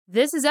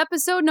This is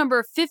episode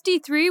number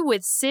 53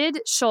 with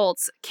Sid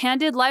Schulz,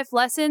 Candid Life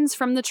Lessons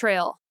from the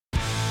Trail.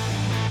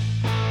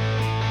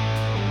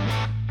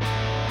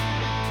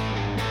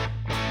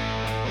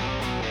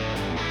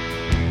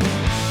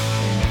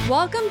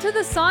 Welcome to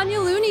the Sonia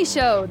Looney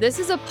Show. This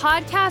is a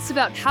podcast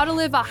about how to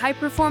live a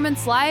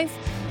high-performance life,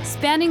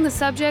 spanning the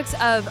subjects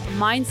of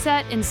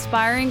mindset,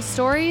 inspiring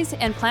stories,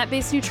 and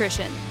plant-based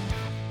nutrition.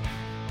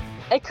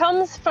 It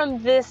comes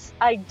from this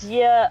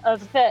idea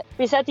of that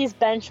we set these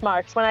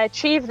benchmarks. When I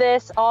achieve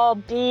this, I'll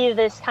be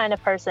this kind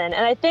of person.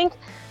 And I think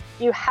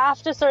you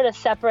have to sort of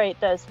separate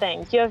those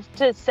things. You have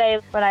to say,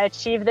 when I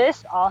achieve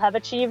this, I'll have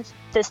achieved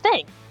this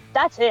thing.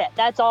 That's it.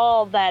 That's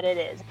all that it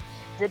is.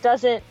 It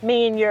doesn't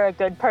mean you're a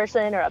good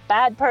person or a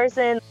bad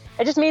person.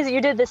 It just means that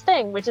you did this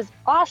thing, which is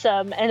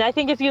awesome. And I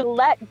think if you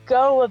let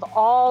go of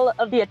all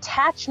of the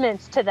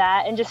attachments to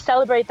that and just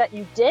celebrate that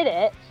you did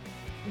it,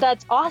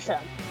 that's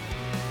awesome.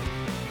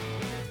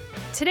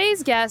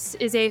 Today's guest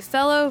is a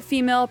fellow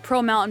female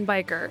pro mountain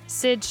biker,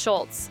 Sid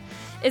Schulz.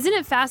 Isn't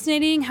it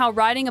fascinating how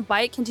riding a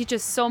bike can teach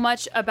us so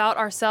much about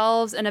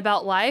ourselves and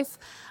about life?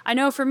 I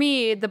know for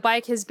me, the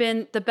bike has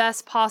been the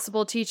best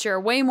possible teacher,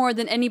 way more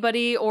than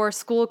anybody or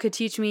school could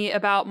teach me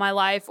about my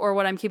life or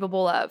what I'm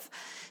capable of.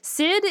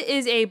 Sid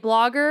is a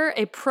blogger,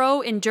 a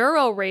pro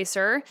enduro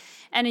racer,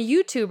 and a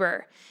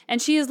YouTuber.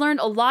 And she has learned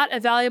a lot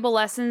of valuable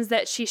lessons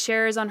that she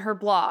shares on her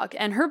blog.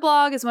 And her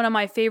blog is one of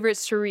my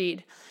favorites to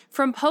read.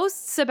 From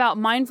posts about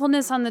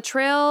mindfulness on the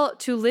trail,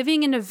 to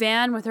living in a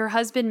van with her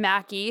husband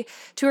Mackie,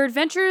 to her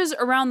adventures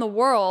around the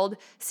world,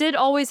 Sid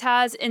always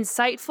has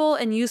insightful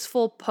and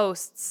useful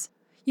posts.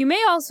 You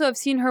may also have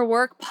seen her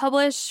work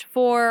published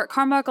for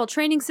Carmichael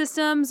Training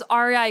Systems,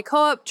 REI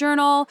Co-op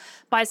Journal,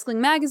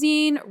 Bicycling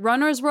Magazine,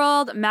 Runner's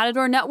World,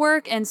 Matador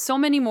Network, and so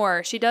many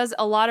more. She does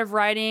a lot of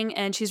writing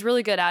and she's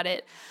really good at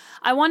it.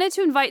 I wanted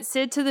to invite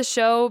Sid to the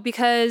show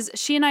because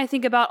she and I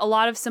think about a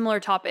lot of similar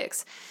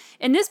topics.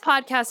 In this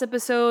podcast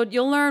episode,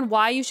 you'll learn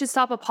why you should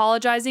stop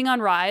apologizing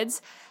on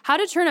rides, how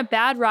to turn a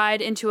bad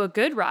ride into a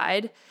good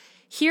ride,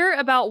 hear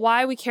about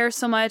why we care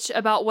so much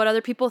about what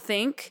other people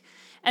think,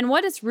 and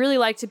what it's really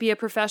like to be a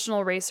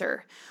professional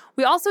racer.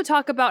 We also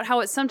talk about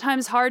how it's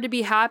sometimes hard to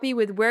be happy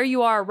with where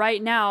you are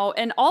right now,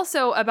 and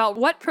also about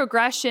what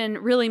progression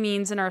really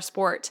means in our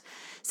sport.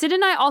 Sid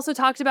and I also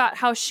talked about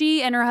how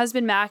she and her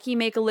husband Mackie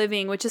make a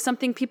living, which is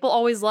something people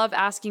always love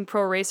asking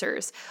pro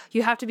racers.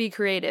 You have to be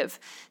creative.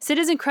 Sid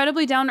is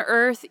incredibly down to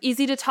earth,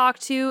 easy to talk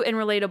to, and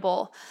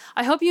relatable.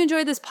 I hope you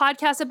enjoyed this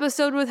podcast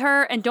episode with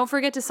her, and don't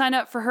forget to sign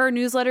up for her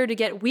newsletter to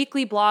get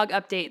weekly blog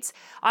updates.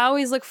 I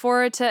always look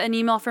forward to an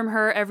email from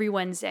her every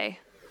Wednesday.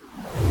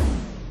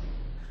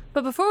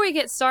 But before we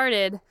get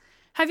started,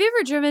 have you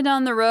ever driven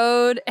down the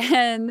road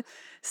and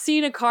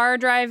seen a car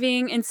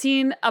driving and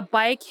seen a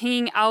bike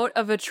hanging out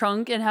of a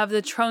trunk and have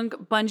the trunk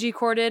bungee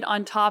corded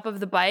on top of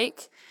the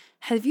bike?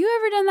 Have you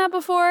ever done that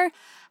before?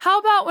 How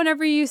about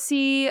whenever you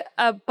see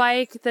a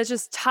bike that's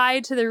just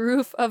tied to the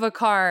roof of a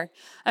car?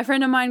 A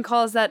friend of mine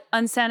calls that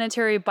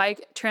unsanitary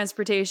bike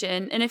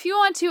transportation. And if you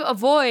want to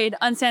avoid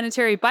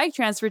unsanitary bike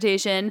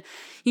transportation,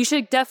 you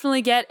should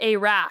definitely get a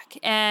rack.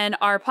 And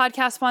our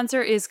podcast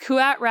sponsor is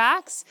Kuat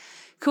Racks.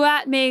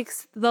 Kuat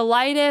makes the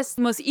lightest,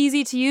 most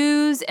easy to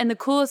use, and the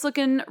coolest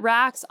looking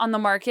racks on the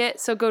market.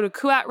 So go to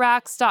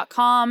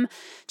kuatracks.com,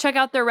 check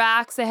out their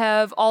racks. They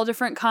have all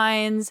different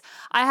kinds.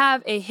 I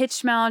have a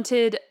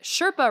hitch-mounted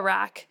Sherpa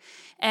rack,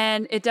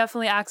 and it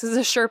definitely acts as a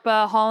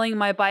Sherpa hauling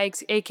my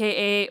bikes,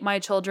 aka my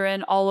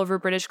children, all over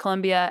British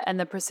Columbia and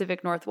the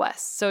Pacific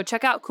Northwest. So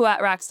check out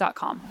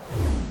kuatracks.com.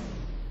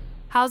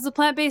 How's the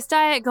plant-based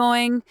diet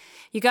going?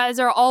 You guys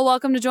are all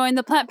welcome to join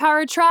the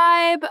plant-powered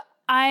tribe.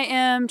 I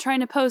am trying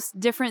to post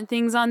different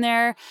things on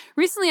there.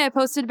 Recently, I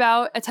posted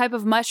about a type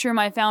of mushroom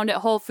I found at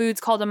Whole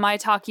Foods called a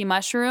maitake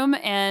mushroom,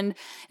 and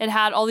it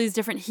had all these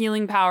different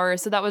healing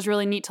powers, so that was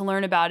really neat to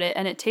learn about it,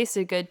 and it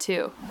tasted good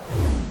too.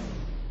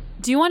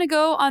 Do you want to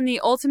go on the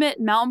ultimate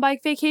mountain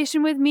bike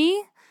vacation with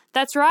me?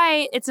 That's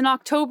right, it's in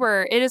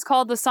October. It is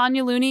called the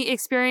Sonia Looney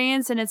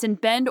Experience, and it's in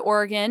Bend,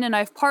 Oregon, and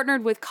I've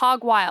partnered with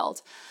Cog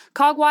Wild.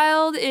 Cog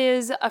Wild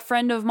is a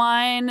friend of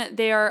mine.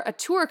 They are a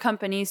tour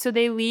company, so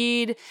they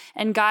lead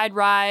and guide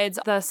rides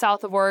the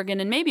south of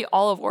Oregon and maybe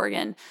all of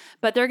Oregon.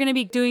 But they're going to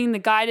be doing the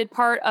guided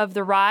part of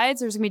the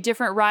rides. There's going to be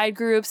different ride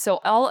groups,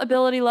 so all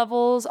ability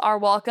levels are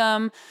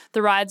welcome.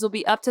 The rides will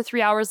be up to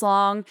 3 hours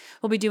long.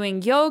 We'll be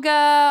doing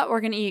yoga.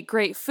 We're going to eat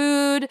great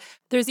food.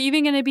 There's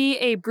even going to be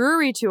a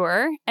brewery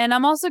tour, and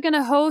I'm also going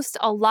to host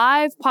a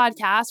live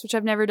podcast, which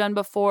I've never done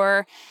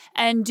before,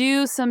 and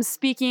do some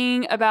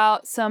speaking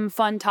about some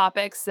fun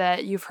topics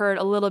that you've heard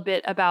a little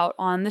bit about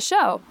on the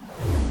show.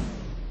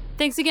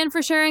 Thanks again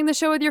for sharing the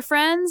show with your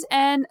friends,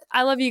 and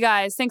I love you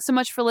guys. Thanks so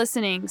much for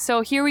listening.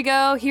 So here we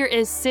go. Here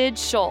is Sid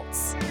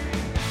Schulz.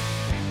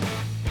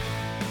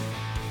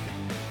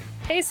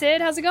 Hey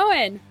Sid, how's it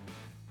going?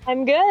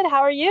 I'm good.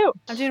 How are you?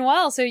 I'm doing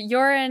well. So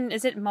you're in,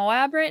 is it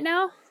Moab right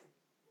now?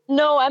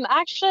 No, I'm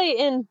actually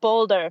in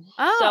Boulder.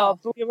 So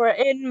Oh, we were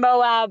in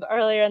Moab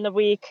earlier in the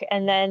week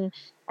and then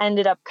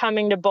ended up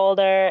coming to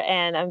Boulder,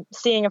 and I'm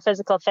seeing a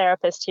physical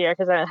therapist here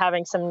because I'm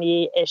having some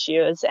knee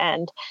issues.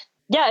 And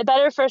yeah,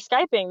 better for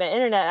Skyping. The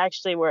internet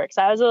actually works.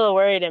 I was a little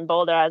worried in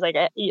Boulder. I was like,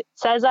 it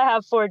says I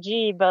have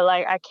 4G, but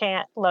like I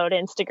can't load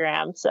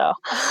Instagram. So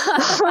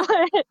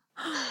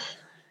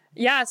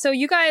yeah. So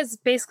you guys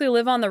basically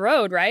live on the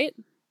road, right?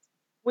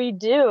 we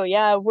do.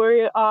 Yeah,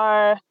 we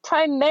are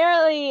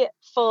primarily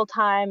full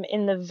time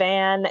in the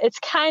van. It's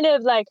kind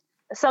of like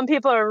some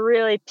people are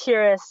really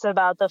purists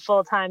about the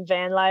full time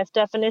van life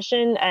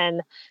definition.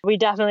 And we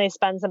definitely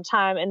spend some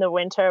time in the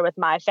winter with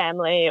my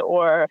family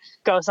or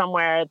go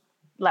somewhere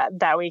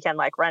that we can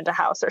like rent a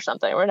house or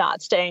something. We're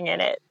not staying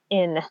in it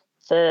in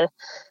the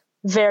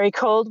very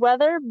cold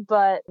weather,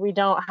 but we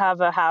don't have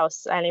a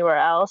house anywhere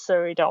else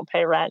or we don't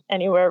pay rent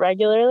anywhere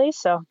regularly.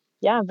 So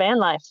yeah, van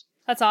life.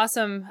 That's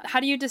awesome. How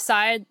do you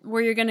decide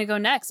where you're going to go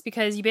next?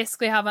 Because you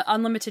basically have an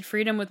unlimited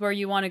freedom with where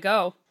you want to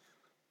go.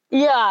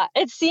 Yeah,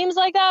 it seems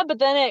like that, but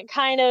then it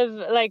kind of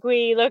like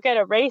we look at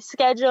a race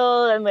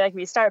schedule and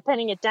we start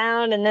pinning it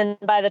down, and then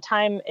by the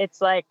time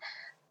it's like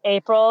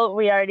April,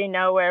 we already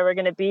know where we're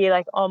going to be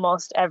like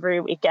almost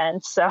every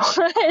weekend. So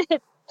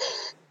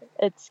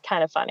it's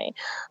kind of funny.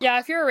 Yeah,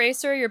 if you're a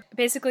racer, you're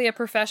basically a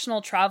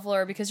professional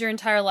traveler because your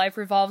entire life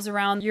revolves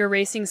around your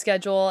racing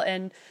schedule.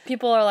 And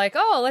people are like,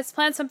 oh, let's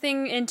plan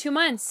something in 2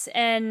 months.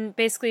 And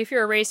basically, if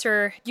you're a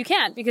racer, you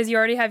can't because you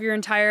already have your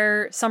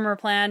entire summer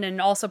plan and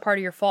also part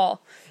of your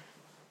fall.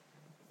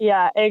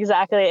 Yeah,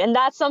 exactly. And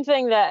that's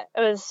something that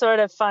was sort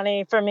of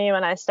funny for me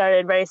when I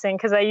started racing,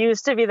 because I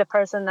used to be the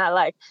person that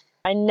like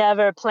I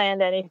never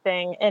planned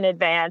anything in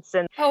advance.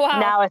 And Oh, wow.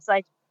 now it's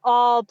like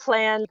all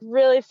planned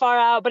really far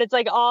out, but it's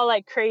like all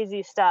like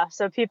crazy stuff.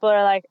 So people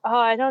are like, oh,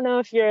 I don't know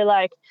if you're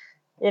like,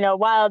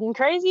 wild and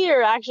crazy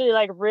or actually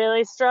like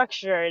really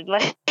structured.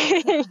 Like,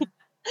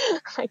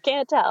 I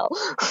can't tell.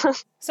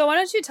 So why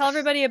don't you tell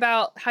everybody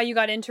about how you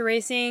got into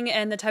racing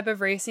and the type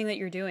of racing that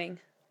you're doing?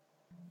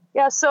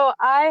 Yeah, so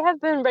I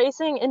have been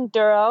racing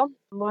enduro,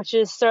 which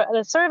is sort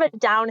of a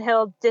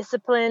downhill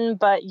discipline,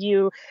 but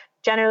you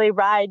generally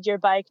ride your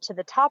bike to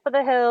the top of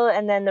the hill,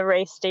 and then the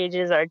race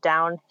stages are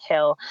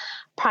downhill,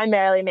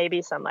 primarily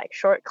maybe some like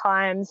short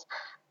climbs.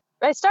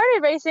 I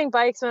started racing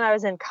bikes when I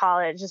was in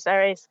college. Just I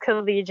raced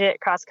collegiate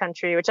cross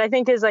country, which I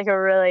think is like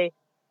a really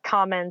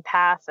common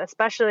path,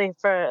 especially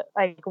for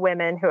like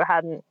women who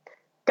hadn't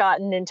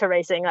gotten into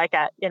racing like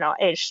at,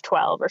 age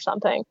 12 or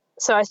something.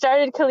 So I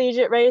started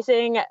collegiate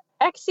racing.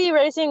 XC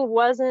racing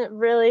wasn't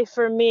really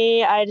for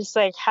me. I just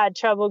like had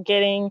trouble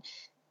getting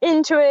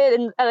into it,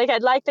 and like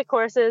I'd like the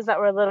courses that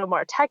were a little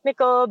more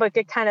technical, but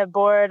get kind of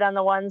bored on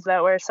the ones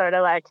that were sort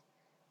of like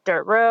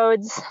dirt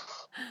roads.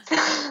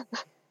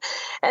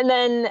 And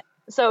then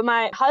so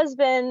my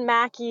husband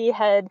Mackie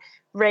had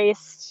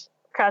raced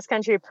cross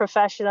country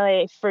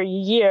professionally for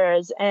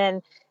years,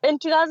 and in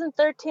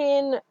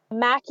 2013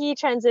 Mackie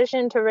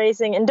transitioned to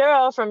racing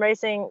enduro from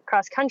racing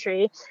cross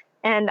country,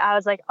 and I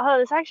was like, oh,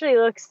 this actually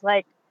looks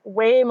like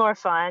way more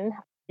fun.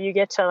 You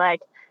get to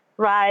like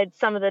ride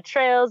some of the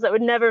trails that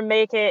would never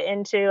make it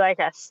into like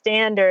a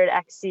standard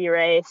XC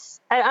race.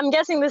 I'm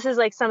guessing this is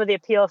like some of the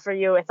appeal for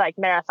you with like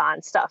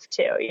marathon stuff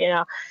too,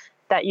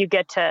 that you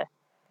get to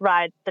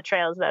ride the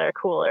trails that are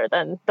cooler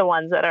than the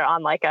ones that are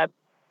on like a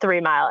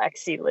 3-mile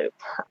XC loop.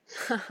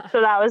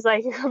 So that was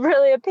like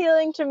really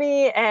appealing to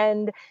me.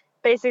 And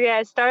basically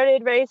I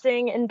started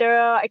racing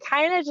enduro. I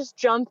kind of just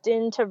jumped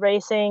into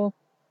racing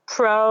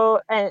pro,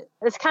 and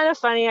it's kind of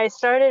funny. I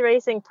started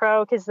racing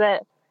pro because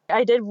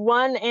I did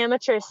one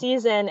amateur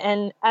season,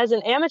 and as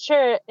an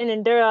amateur in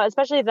enduro,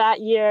 especially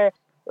that year,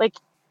 like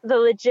the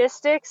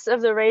logistics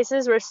of the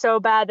races were so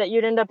bad that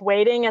you'd end up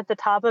waiting at the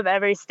top of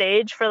every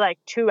stage for like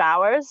 2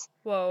 hours.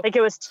 Whoa. Like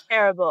it was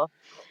terrible.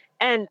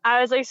 And I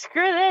was like,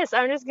 screw this.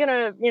 I'm just going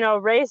to,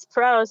 race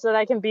pro so that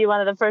I can be one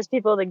of the first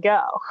people to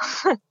go.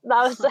 That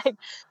was like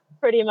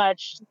pretty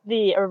much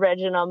the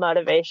original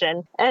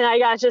motivation. And I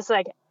got just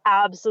like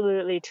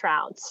absolutely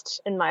trounced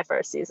in my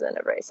first season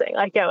of racing.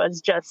 Like I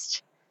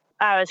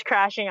was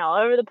crashing all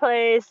over the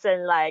place,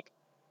 and like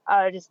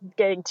I was just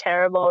getting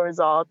terrible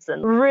results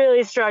and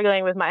really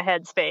struggling with my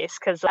headspace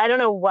because I don't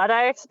know what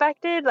I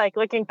expected. Like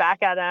looking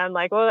back at it, I'm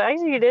like, well,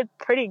 actually you did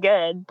pretty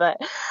good.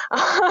 But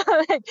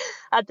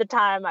at the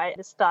time, I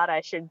just thought I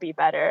should be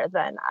better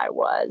than I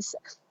was.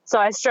 So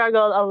I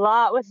struggled a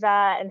lot with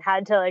that and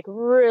had to like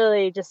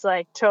really just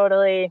like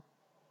totally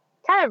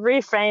kind of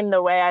reframe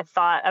the way I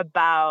thought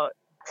about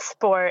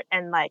sport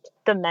and like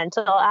the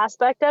mental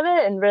aspect of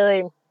it, and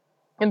really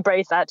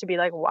embrace that to be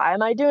like, why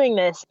am I doing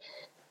this?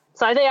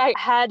 So I think I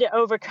had to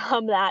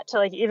overcome that to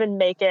like even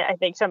make it, I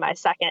think, to my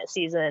second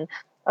season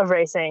of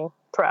racing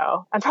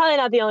pro. I'm probably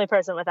not the only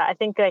person with that. I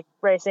think like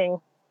racing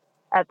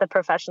at the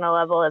professional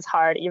level is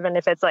hard, even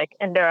if it's like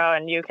enduro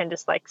and you can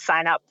just like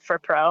sign up for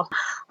pro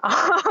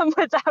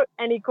without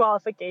any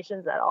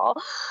qualifications at all.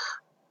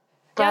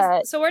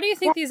 Yeah, so where do you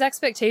think these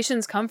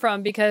expectations come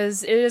from?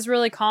 Because it is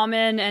really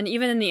common, and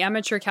even in the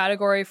amateur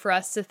category, for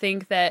us to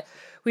think that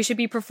we should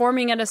be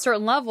performing at a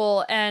certain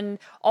level and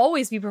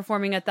always be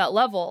performing at that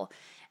level.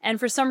 And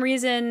for some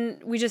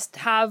reason, we just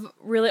have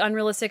really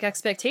unrealistic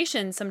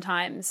expectations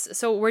sometimes.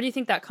 So where do you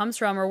think that comes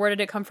from, or where did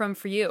it come from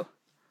for you?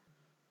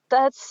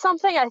 That's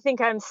something I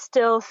think I'm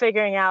still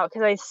figuring out,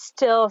 because I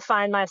still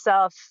find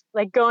myself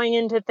like going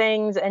into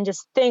things and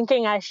just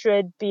thinking I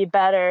should be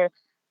better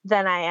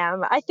than I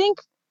am. I think,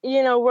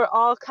 we're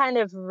all kind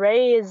of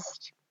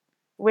raised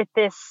with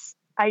this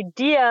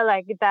idea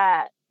like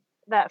that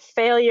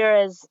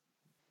failure is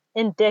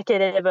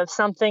indicative of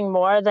something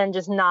more than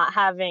just not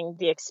having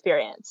the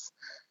experience.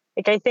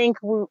 Like, I think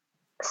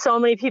so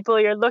many people,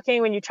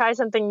 when you try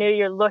something new,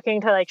 you're looking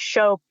to like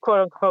show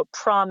quote unquote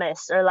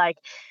promise, or like,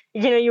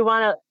 you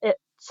want to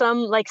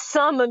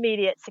some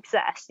immediate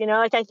success,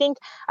 like I think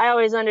I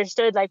always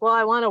understood like, well,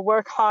 I want to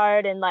work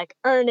hard and like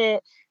earn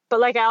it, but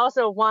like I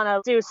also want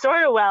to do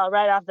sort of well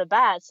right off the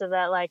bat so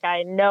that like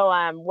I know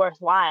I'm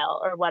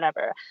worthwhile or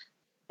whatever.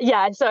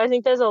 Yeah, so I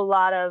think there's a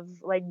lot of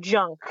like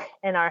junk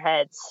in our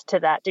heads to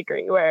that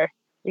degree where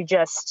we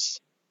just,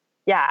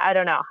 yeah, I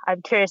don't know.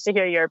 I'm curious to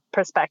hear your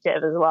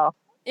perspective as well.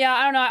 Yeah,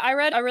 I don't know. I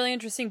read a really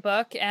interesting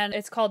book, and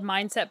it's called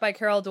Mindset by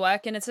Carol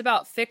Dweck, and it's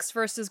about fixed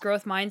versus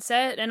growth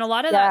mindset. And a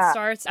lot of that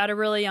starts at a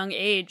really young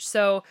age.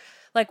 So,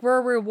 like,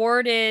 we're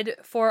rewarded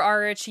for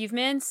our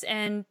achievements,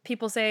 and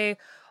people say,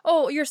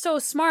 oh, you're so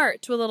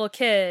smart to a little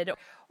kid,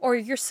 or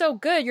you're so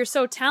good, you're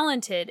so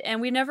talented. And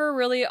we never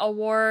really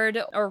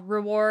award or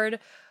reward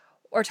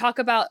or talk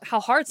about how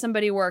hard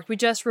somebody worked. We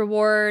just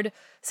reward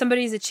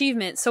somebody's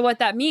achievement. So what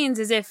that means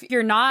is if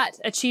you're not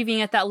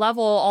achieving at that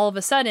level all of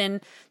a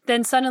sudden,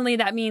 then suddenly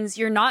that means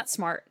you're not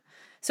smart.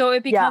 So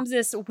it becomes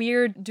this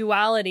weird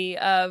duality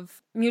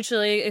of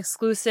mutually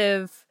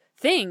exclusive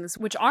things,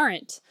 which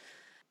aren't.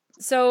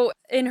 So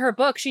in her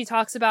book, she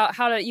talks about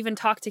how to even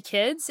talk to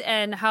kids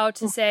and how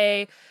to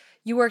say,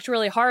 you worked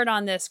really hard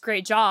on this,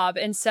 great job,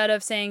 instead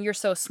of saying you're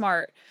so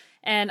smart.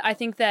 And I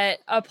think that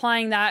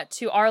applying that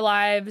to our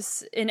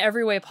lives in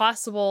every way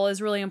possible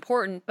is really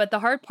important. But the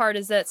hard part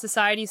is that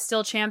society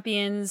still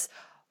champions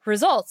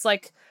results.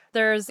 Like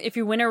if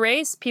you win a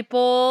race,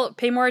 people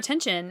pay more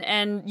attention,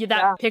 and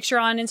that picture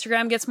on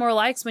Instagram gets more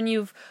likes when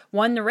you've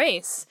won the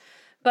race.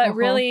 But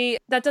really,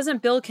 that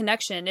doesn't build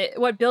connection.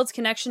 What builds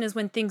connection is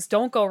when things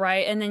don't go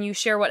right, and then you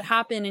share what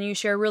happened and you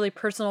share really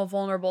personal,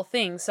 vulnerable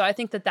things. So I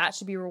think that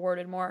should be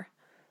rewarded more.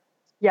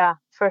 Yeah,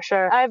 for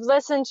sure. I've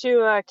listened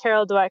to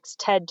Carol Dweck's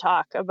TED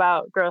Talk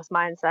about growth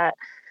mindset.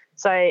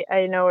 So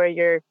I know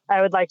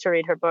I would like to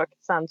read her book.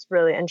 It sounds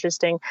really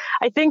interesting.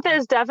 I think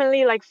there's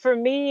definitely, like, for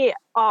me,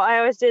 I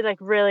always did like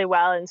really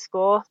well in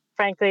school,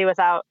 frankly,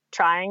 without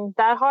trying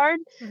that hard.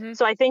 Mm-hmm.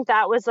 So I think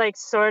that was like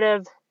sort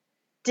of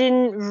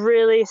didn't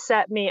really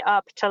set me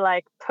up to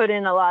like put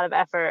in a lot of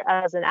effort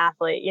as an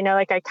athlete.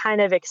 Like I kind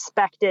of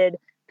expected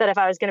that if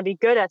I was going to be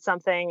good at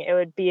something, it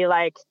would be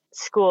like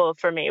school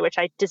for me, which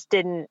I just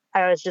didn't.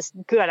 I was just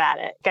good at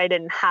it. I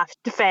didn't have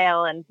to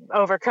fail and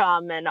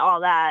overcome and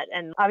all that.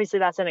 And obviously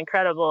that's an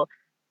incredible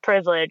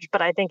privilege,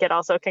 but I think it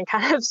also can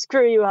kind of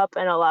screw you up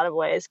in a lot of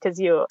ways, because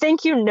you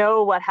think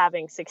what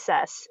having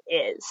success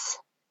is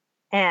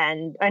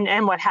and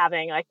what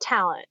having like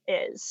talent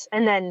is.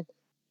 And then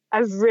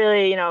I've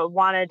really,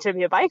 wanted to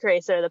be a bike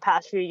racer the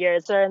past few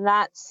years, and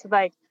that's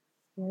like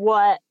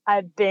what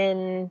I've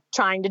been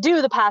trying to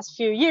do the past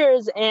few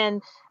years.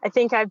 And I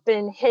think I've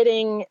been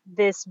hitting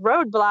this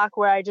roadblock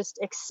where I just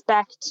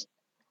expect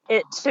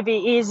it to be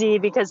easy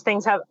because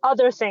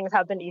other things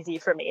have been easy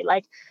for me.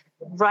 Like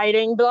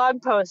writing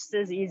blog posts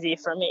is easy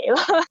for me.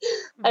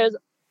 There's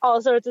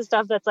all sorts of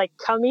stuff that's like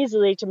come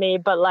easily to me,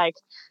 but like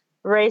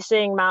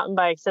racing mountain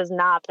bikes has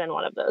not been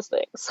one of those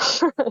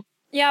things.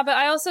 Yeah, but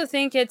I also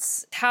think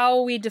it's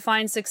how we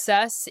define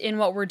success in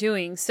what we're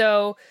doing.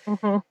 So,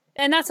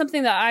 and that's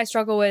something that I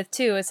struggle with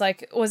too. It's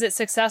like, was it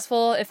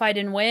successful if I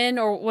didn't win,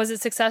 or was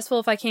it successful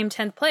if I came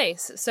 10th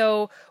place?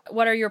 So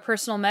what are your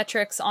personal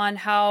metrics on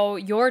how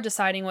you're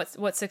deciding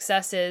what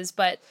success is?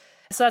 But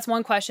so that's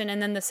one question.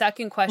 And then the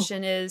second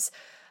question is,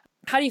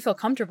 how do you feel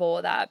comfortable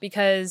with that?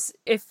 Because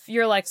if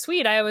you're like,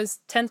 sweet, I was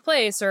 10th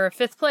place or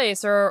 5th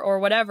place or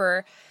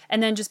whatever,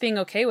 and then just being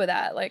okay with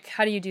that, like,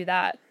 how do you do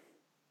that?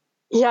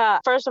 Yeah,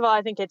 first of all,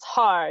 I think it's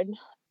hard.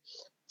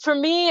 For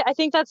me, I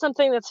think that's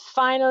something that's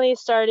finally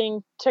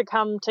starting to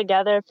come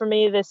together for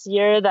me this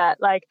year,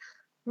 that like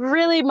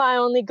really my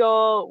only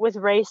goal with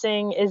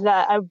racing is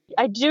that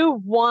I do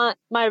want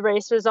my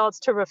race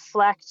results to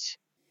reflect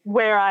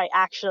where I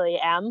actually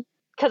am.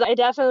 Because I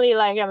definitely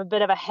I'm a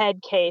bit of a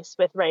head case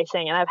with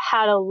racing, and I've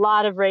had a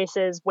lot of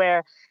races where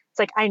it's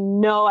like, I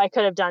know I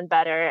could have done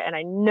better, and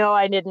I know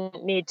I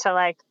didn't need to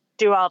like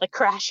do all the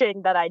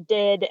crashing that I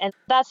did. And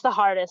that's the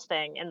hardest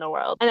thing in the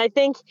world. And I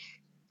think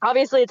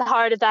obviously it's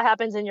hard if that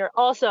happens and you're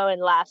also in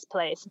last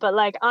place. But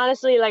like,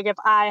 honestly, like if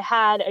I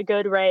had a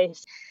good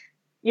race,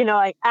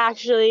 like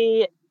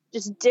actually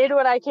just did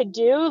what I could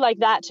do, like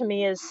that to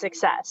me is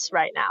success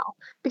right now.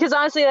 Because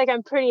honestly, like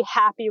I'm pretty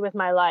happy with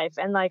my life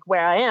and like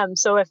where I am.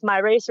 So if my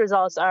race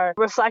results are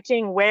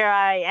reflecting where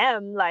I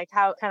am, like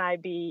how can I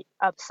be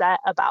upset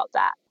about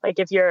that? Like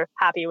if you're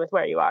happy with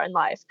where you are in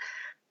life.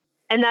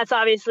 And that's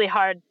obviously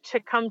hard to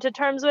come to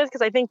terms with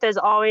because I think there's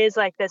always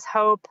like this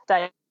hope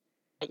that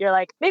you're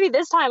like, maybe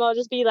this time I'll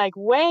just be like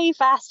way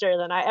faster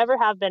than I ever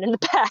have been in the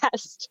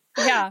past.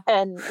 Yeah.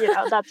 And,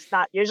 that's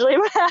not usually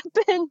what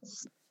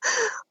happens.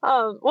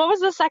 What was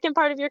the second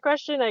part of your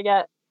question? I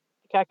got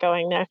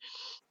going there.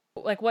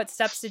 Like, what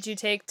steps did you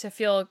take to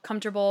feel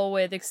comfortable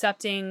with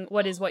accepting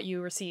what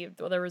you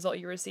received, or the result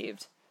you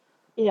received?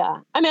 Yeah.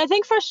 I mean, I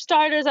think for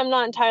starters, I'm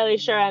not entirely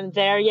sure I'm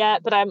there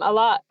yet, but I'm a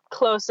lot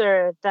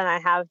closer than I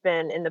have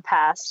been in the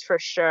past for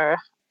sure.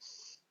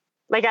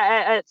 Like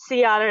at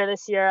Sea Otter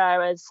this year, I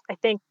was, I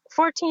think,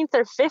 14th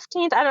or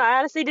 15th. I don't know. I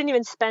honestly didn't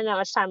even spend that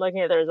much time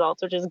looking at the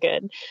results, which is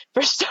good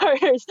for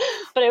starters.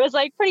 But it was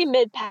like pretty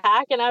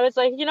mid-pack. And I was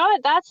like, you know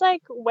what? That's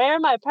like where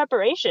my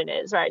preparation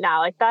is right now.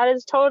 Like that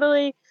is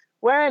totally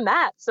where I'm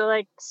at. So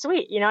like,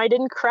 sweet. I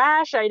didn't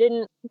crash. I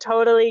didn't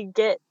totally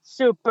get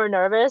super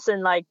nervous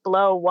and like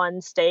blow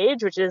one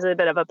stage, which is a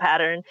bit of a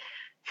pattern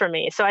for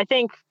me. So I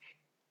think,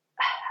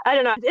 I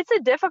don't know. It's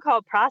a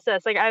difficult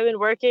process. Like I've been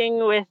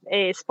working with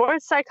a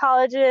sports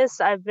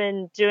psychologist. I've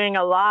been doing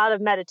a lot of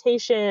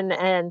meditation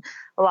and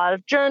a lot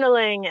of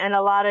journaling and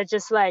a lot of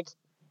just like,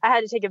 I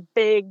had to take a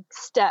big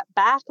step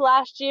back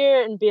last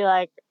year and be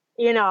like,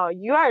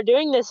 you are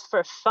doing this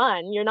for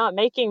fun. You're not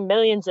making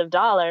millions of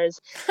dollars.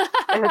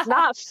 If it's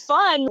not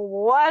fun,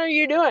 what are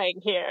you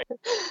doing here?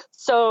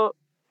 So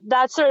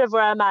that's sort of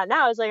where I'm at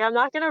now. Is like, I'm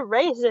not going to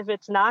race if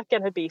it's not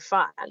going to be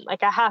fun.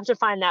 Like I have to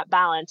find that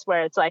balance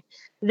where it's like,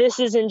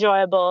 this is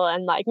enjoyable.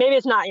 And like, maybe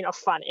it's not,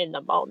 fun in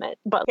the moment,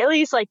 but at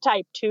least like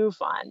type 2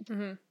 fun.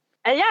 Mm-hmm.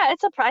 And yeah,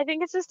 I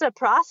think it's just a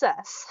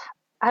process.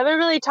 I haven't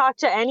really talked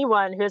to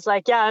anyone who's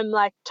like, yeah, I'm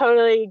like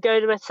totally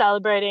good with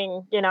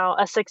celebrating,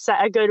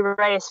 a good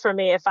race for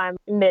me if I'm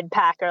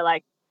mid-pack or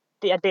like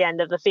at the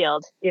end of the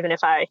field, even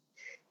if I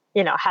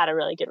had a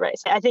really good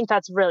race. I think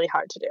that's really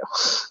hard to do.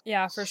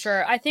 Yeah, for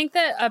sure. I think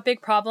that a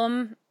big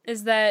problem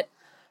is that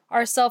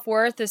our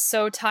self-worth is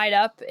so tied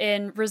up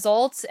in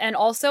results and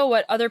also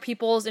what other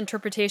people's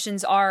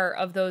interpretations are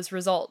of those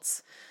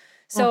results.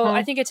 So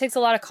I think it takes a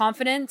lot of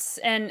confidence,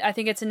 and I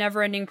think it's a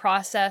never-ending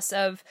process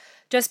of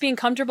just being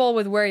comfortable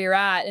with where you're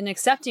at and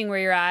accepting where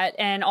you're at,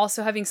 and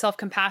also having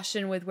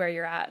self-compassion with where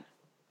you're at.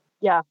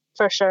 Yeah,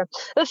 for sure.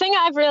 The thing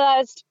I've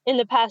realized in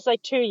the past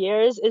like 2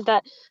 years is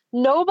that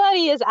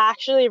nobody is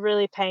actually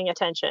really paying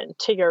attention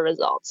to your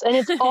results. And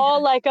it's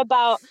all like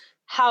about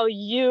how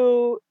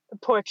you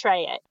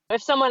portray it.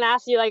 If someone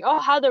asks you like, oh,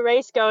 how'd the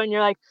race go? And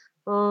you're like,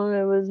 oh,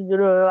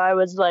 I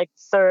was like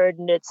third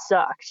and it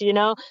sucked,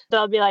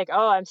 they'll be like,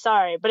 oh, I'm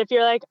sorry. But if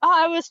you're like, oh,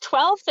 I was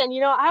 12th and,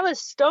 I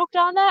was stoked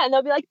on that. And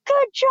they'll be like,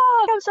 good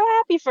job. I'm so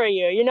happy for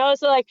you,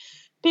 So like,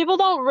 people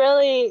don't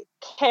really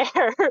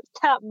care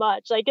that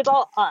much. Like it's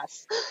all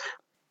us.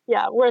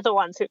 Yeah, we're the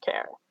ones who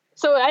care.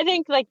 So I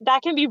think like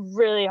that can be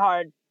really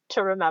hard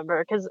to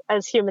remember because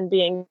as human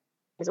beings,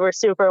 we're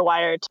super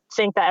wired to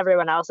think that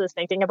everyone else is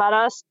thinking about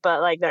us,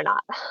 but like they're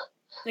not.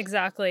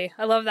 Exactly.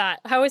 I love that.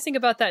 I always think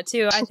about that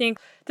too. I think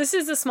this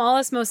is the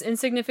smallest, most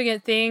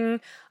insignificant thing.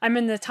 I'm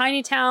in the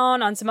tiny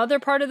town on some other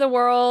part of the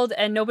world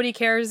and nobody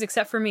cares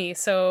except for me.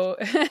 So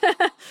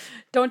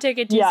don't take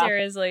it too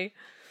seriously.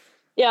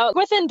 Yeah,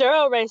 with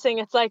enduro racing,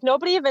 it's like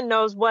nobody even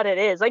knows what it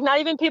is. Like not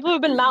even people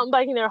who've been mountain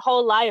biking their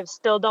whole lives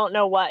still don't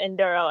know what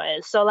enduro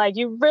is. So like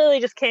you really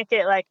just can't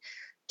get like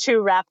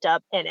too wrapped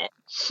up in it.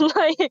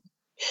 Like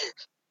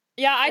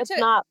yeah,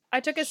 I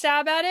took a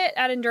stab at it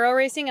at enduro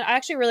racing and I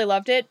actually really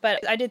loved it,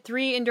 but I did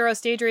 3 enduro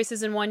stage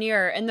races in 1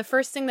 year. And the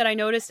first thing that I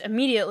noticed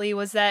immediately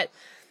was that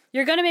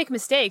you're going to make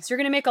mistakes. You're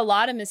going to make a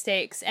lot of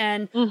mistakes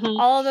and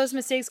all of those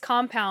mistakes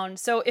compound.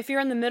 So if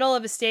you're in the middle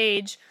of a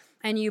stage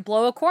and you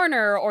blow a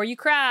corner or you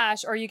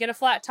crash or you get a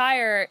flat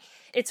tire,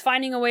 it's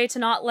finding a way to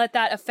not let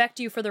that affect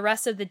you for the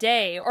rest of the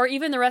day or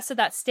even the rest of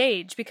that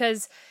stage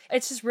because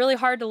it's just really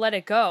hard to let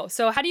it go.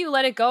 So how do you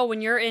let it go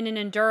when you're in an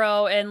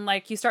enduro and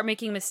like you start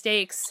making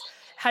mistakes?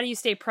 How do you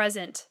stay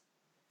present?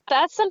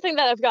 That's something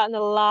that I've gotten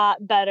a lot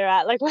better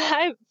at. Like when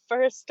I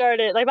first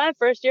started, like my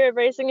first year of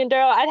racing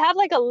enduro, I'd have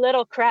like a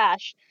little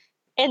crash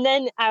and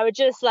then I would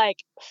just like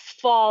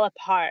fall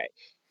apart.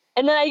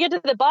 And then I get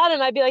to the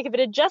bottom, I'd be like, if it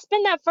had just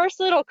been that first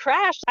little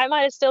crash, I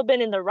might have still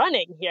been in the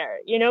running here,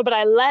 but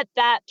I let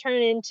that turn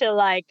into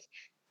like,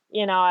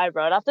 I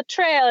rode off the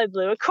trail, I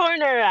blew a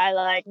corner, I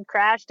like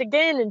crashed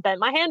again and bent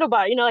my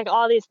handlebar, like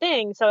all these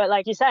things. So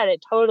like you said,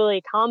 it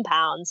totally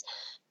compounds.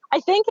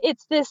 I think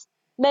it's this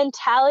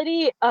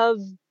mentality of,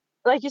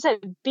 like you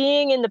said,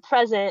 being in the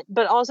present,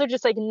 but also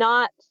just like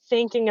not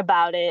thinking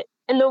about it.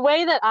 And the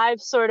way that I've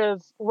sort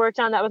of worked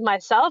on that with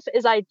myself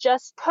is I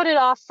just put it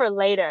off for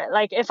later.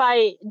 Like if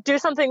I do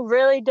something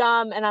really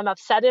dumb and I'm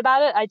upset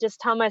about it, I just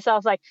tell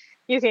myself like,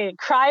 you can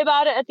cry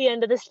about it at the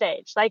end of the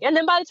stage. Like, and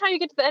then by the time you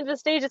get to the end of the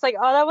stage, it's like,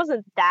 oh, that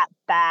wasn't that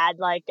bad.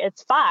 Like,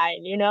 it's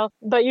fine,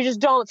 but you just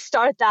don't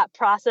start that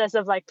process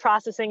of like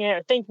processing it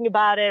or thinking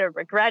about it or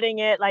regretting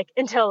it, like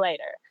until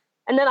later.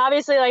 And then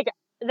obviously like,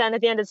 then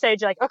at the end of the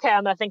stage, you're like, okay,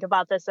 I'm going to think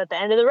about this at the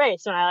end of the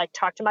race. When I like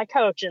talk to my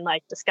coach and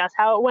like discuss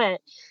how it went.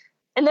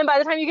 And then by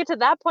the time you get to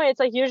that point, it's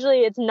like,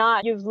 usually it's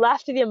not, you've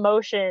left the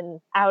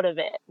emotion out of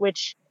it,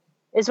 which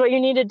is what you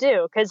need to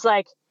do. Cause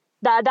like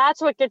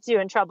that's what gets you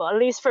in trouble. At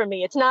least for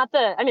me, it's not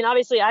I mean,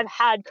 obviously I've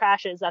had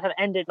crashes that have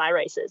ended my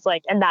races,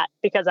 like, and that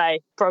because I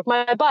broke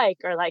my bike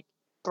or like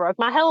broke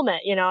my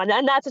helmet, you know,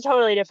 and that's a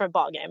totally different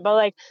ballgame. But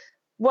like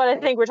what I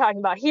think we're talking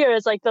about here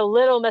is like the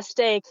little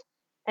mistake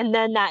and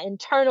then that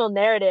internal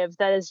narrative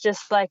that is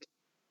just like,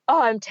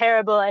 oh, I'm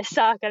terrible, I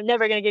suck, I'm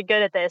never going to get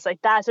good at this. Like,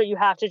 that's what you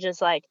have to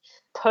just like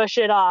push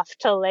it off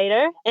till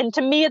later. And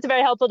to me, it's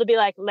very helpful to be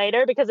like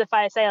later, because if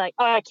I say like,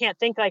 oh, I can't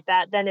think like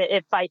that, then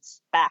it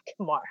fights back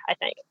more, I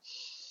think.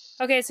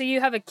 Okay, so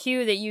you have a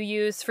cue that you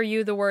use. For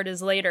you, the word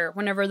is later,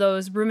 whenever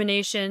those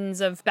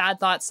ruminations of bad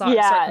thoughts start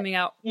coming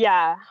out.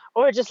 Yeah.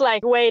 Or just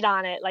like wait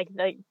on it, like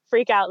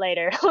freak out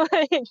later.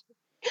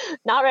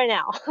 Not right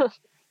now.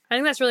 I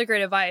think that's really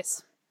great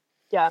advice.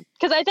 Yeah.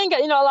 Because I think,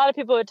 you know, a lot of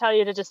people would tell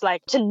you to just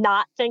like to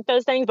not think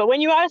those things. But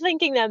when you are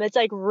thinking them, it's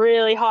like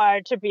really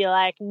hard to be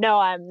like, no,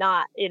 I'm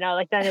not, you know,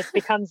 like then it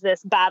becomes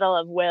this battle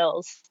of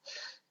wills.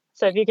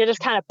 So if you could just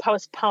kind of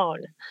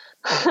postpone.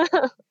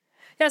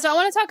 Yeah, so I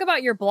want to talk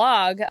about your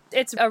blog.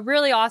 It's a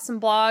really awesome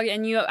blog,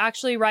 and you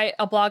actually write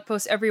a blog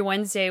post every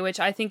Wednesday, which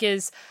I think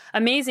is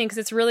amazing because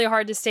it's really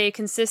hard to stay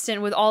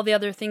consistent with all the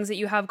other things that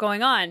you have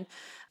going on.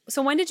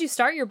 So when did you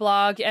start your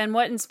blog, and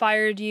what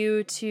inspired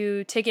you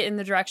to take it in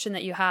the direction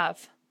that you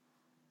have?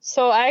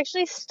 So I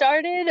actually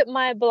started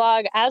my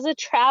blog as a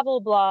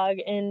travel blog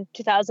in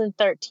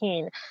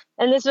 2013.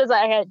 And this was,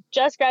 I had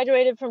just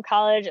graduated from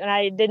college and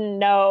I didn't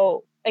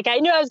know, like I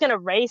knew I was going to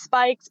race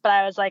bikes, but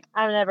I was like,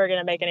 I'm never going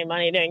to make any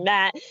money doing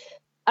that.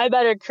 I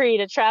better create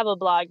a travel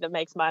blog that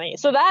makes money.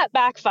 So that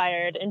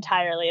backfired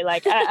entirely.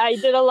 Like I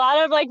did a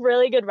lot of like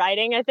really good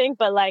writing, I think,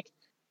 but like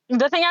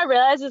the thing I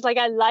realized is like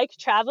I like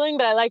traveling,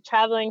 but I like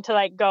traveling to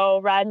like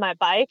go ride my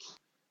bike,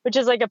 which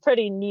is like a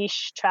pretty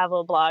niche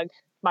travel blog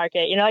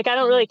market. You know, like I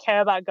don't really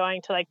care about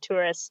going to like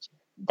tourist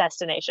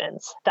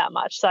destinations that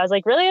much. So I was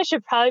like, really, I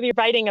should probably be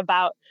writing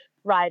about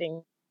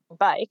riding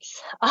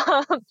bikes.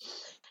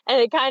 And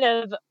it kind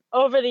of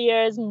over the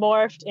years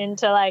morphed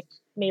into like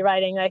me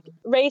writing like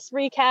race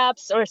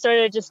recaps or sort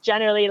of just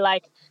generally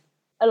like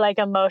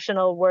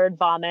emotional word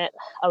vomit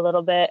a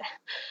little bit.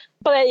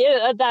 But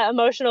that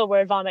emotional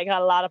word vomit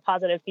got a lot of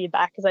positive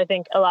feedback because I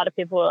think a lot of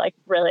people were like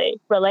really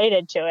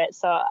related to it.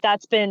 So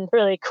that's been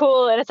really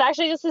cool. And it's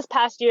actually just this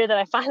past year that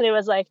I finally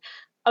was like,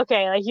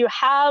 okay, like you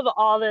have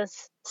all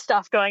this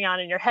stuff going on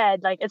in your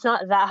head. Like it's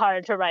not that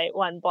hard to write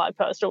one blog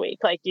post a week.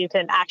 Like you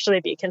can actually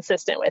be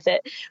consistent with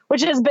it,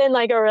 which has been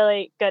like a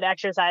really good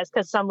exercise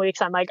because some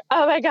weeks I'm like,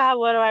 oh my God,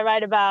 what do I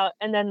write about?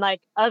 And then like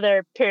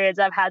other periods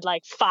I've had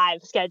like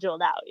 5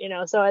 scheduled out, you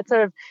know, so it's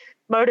sort of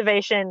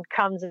motivation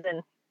comes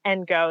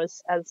and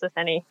goes as with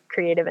any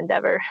creative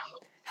endeavor.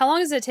 How long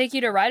does it take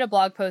you to write a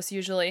blog post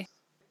usually?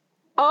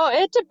 Oh,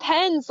 it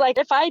depends. Like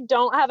if I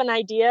don't have an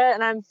idea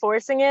and I'm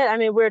forcing it, I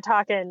mean, we're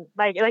talking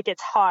like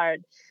it's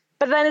hard.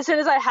 But then as soon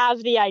as I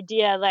have the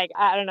idea, like,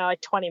 I don't know, like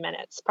 20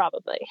 minutes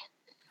probably.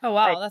 Oh,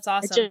 wow. Like, that's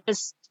awesome.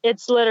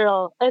 It's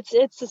literal.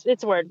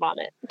 It's word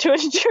vomit to a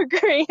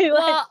degree.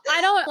 Well,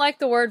 I don't like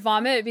the word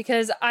vomit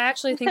because I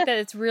actually think that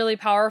it's really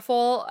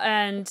powerful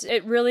and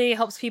it really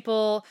helps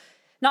people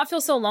not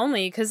feel so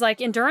lonely because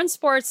like endurance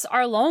sports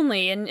are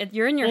lonely and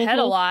you're in your head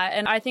a lot.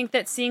 And I think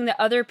that seeing that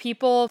other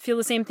people feel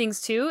the same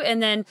things too,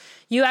 and then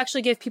you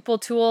actually give people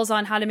tools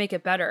on how to make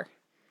it better.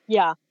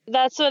 Yeah,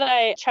 that's what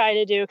I try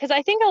to do. Because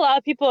I think a lot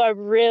of people are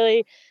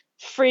really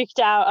freaked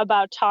out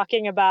about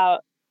talking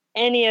about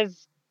any of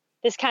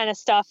this kind of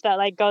stuff that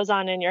like goes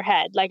on in your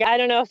head. Like, I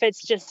don't know if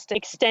it's just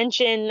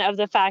extension of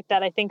the fact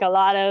that I think a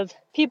lot of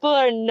people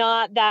are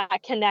not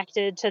that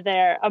connected to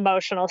their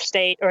emotional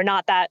state or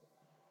not that.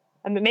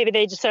 I mean, maybe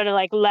they just sort of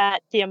like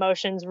let the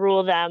emotions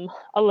rule them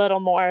a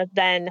little more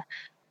than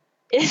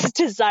is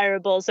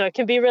desirable. So it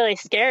can be really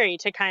scary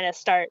to kind of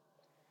start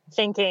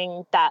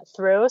thinking that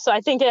through. So I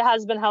think it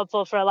has been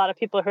helpful for a lot of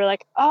people who are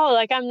like, oh,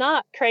 like I'm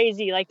not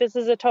crazy. Like this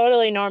is a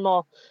totally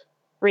normal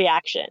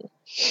reaction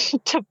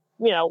to,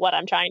 you know, what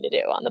I'm trying to do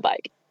on the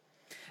bike.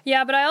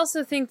 Yeah, but I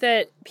also think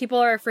that people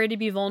are afraid to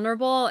be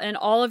vulnerable, and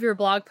all of your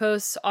blog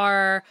posts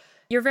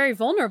you're very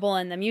vulnerable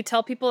in them. You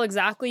tell people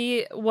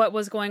exactly what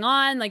was going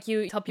on. Like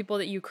you tell people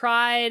that you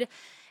cried.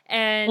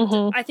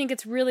 And I think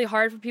it's really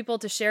hard for people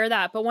to share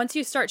that. But once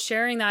you start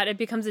sharing that, it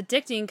becomes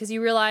addicting because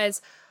you realize,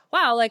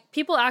 wow, like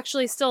people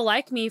actually still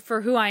like me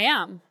for who I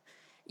am,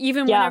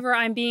 even whenever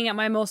I'm being at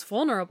my most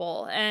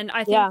vulnerable. And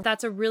I think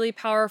that's a really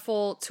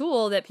powerful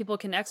tool that people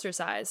can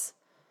exercise.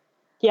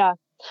 Yeah.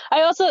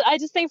 I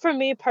just think for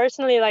me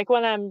personally, like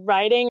when I'm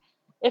writing,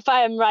 if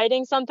I am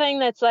writing something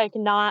that's like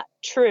not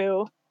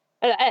true,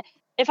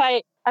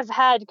 I've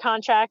had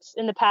contracts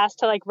in the past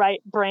to like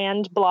write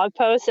brand blog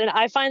posts, and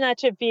I find that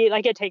to be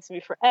like, it takes me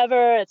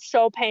forever. It's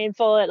so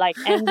painful. It like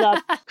ends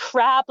up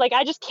crap. Like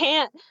I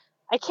can't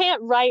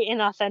write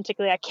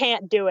inauthentically. I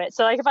can't do it.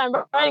 So like if I'm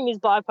writing these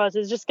blog posts,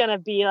 it's just going to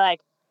be like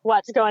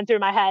what's going through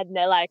my head and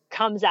it like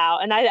comes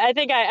out. And I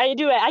think I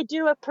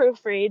do a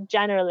proofread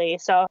generally.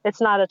 So it's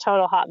not a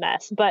total hot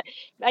mess, but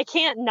I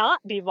can't not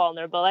be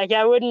vulnerable. Like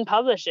I wouldn't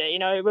publish it, you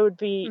know, it would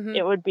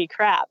be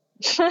crap.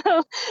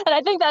 And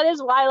I think that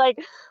is why like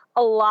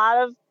a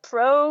lot of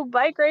pro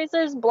bike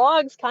racers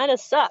blogs kind of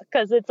suck,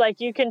 because it's like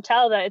you can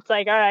tell that it's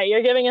like, all right,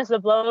 you're giving us the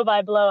blow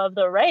by blow of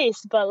the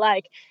race, but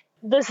like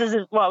this is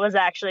what was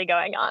actually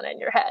going on in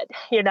your head,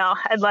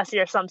 unless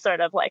you're some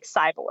sort of like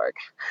cyborg.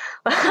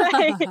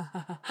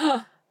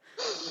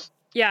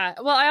 Yeah.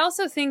 Well, I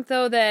also think,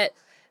 though, that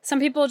some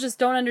people just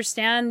don't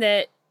understand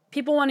that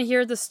people want to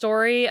hear the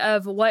story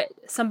of what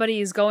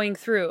somebody is going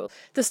through.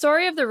 The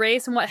story of the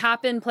race and what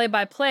happened play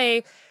by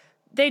play.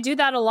 They do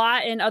that a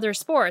lot in other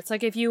sports.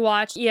 Like if you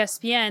watch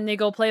ESPN, they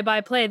go play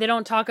by play. They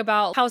don't talk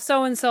about how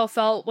so-and-so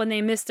felt when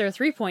they missed their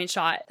 3-point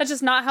shot. That's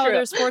just not how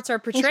other sports are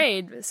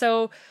portrayed.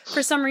 So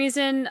for some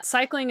reason,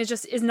 cycling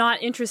is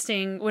not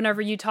interesting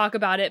whenever you talk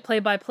about it play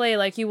by play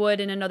like you would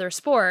in another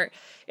sport.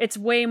 It's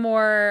way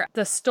more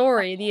the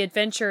story, the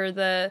adventure,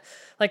 the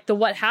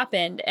what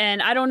happened.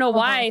 And I don't know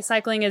why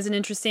cycling isn't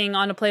interesting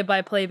on a play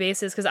by play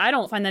basis, because I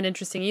don't find that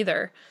interesting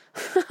either.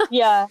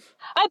 Yeah.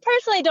 I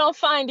personally don't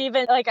find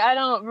even, like, I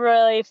don't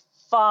really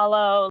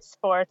follow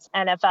sports,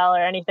 NFL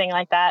or anything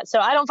like that. So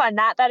I don't find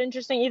that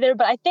interesting either.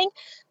 But I think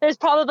there's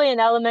probably an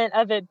element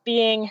of it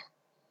being,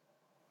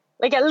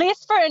 like, at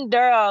least for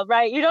enduro,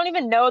 right? You don't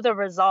even know the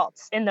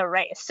results in the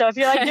race. So if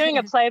you're like doing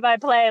a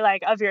play-by-play,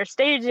 like, of your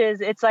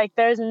stages, it's like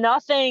there's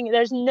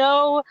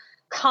no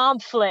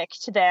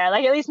conflict there.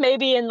 Like, at least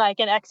maybe in like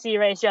an XC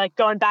race, you're like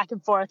going back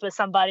and forth with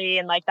somebody,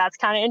 and like that's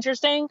kind of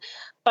interesting.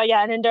 But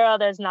yeah, in enduro,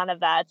 there's none of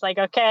that. It's like,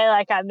 okay,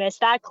 like I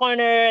missed that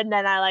corner, and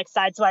then I like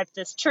sideswiped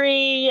this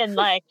tree, and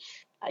like,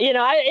 in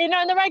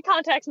the right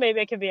context, maybe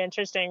it could be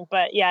interesting.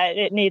 But yeah,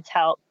 it needs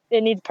help.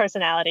 It needs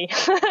personality.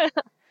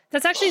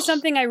 That's actually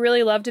something I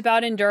really loved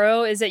about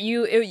enduro, is that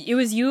it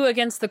was you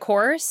against the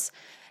course.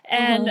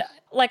 And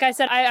like I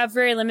said, I have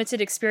very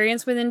limited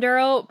experience with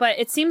enduro, but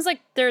it seems like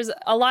there's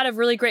a lot of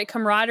really great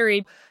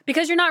camaraderie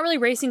because you're not really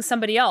racing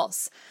somebody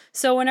else.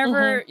 So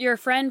whenever your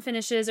friend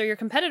finishes or your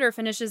competitor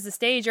finishes the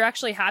stage, you're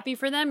actually happy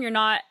for them. You're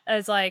not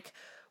as like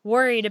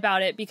worried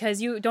about it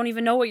because you don't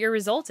even know what your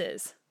result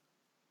is.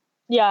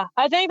 Yeah,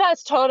 I think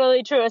that's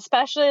totally true,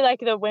 especially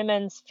like the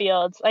women's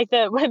fields, like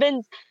the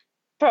women's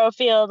pro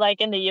field, like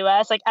in the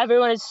US, like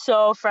everyone is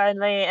so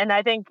friendly. And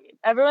I think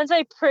everyone's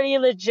like pretty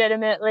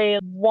legitimately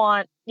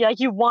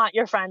you want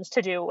your friends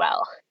to do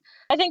well.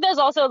 I think there's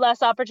also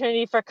less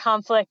opportunity for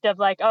conflict of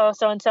like, oh,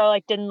 so and so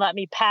like didn't let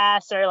me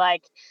pass or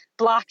like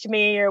blocked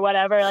me or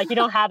whatever. Like you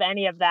don't have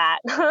any of that.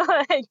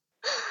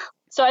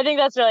 So I think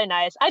that's really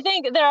nice. I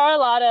think there are a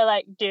lot of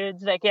like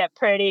dudes that get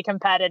pretty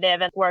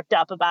competitive and worked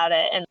up about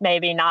it, and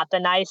maybe not the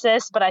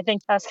nicest, but I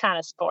think that's kind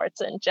of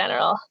sports in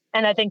general.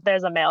 And I think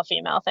there's a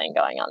male-female thing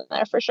going on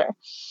there for sure.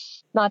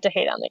 Not to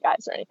hate on the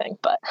guys or anything,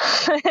 but...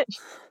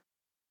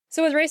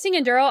 So with racing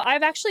enduro,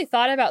 I've actually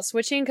thought about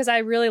switching because I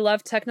really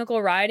love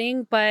technical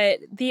riding, but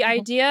the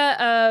idea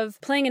of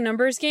playing a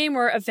numbers game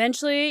where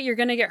eventually you're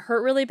going to get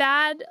hurt really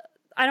bad,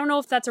 I don't know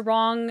if that's a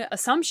wrong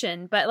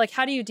assumption, but like,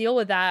 how do you deal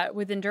with that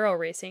with enduro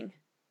racing?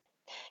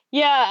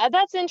 Yeah,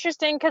 that's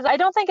interesting because I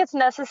don't think it's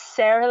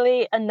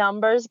necessarily a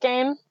numbers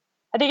game.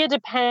 I think it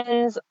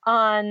depends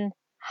on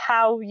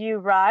how you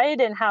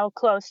ride and how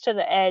close to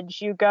the edge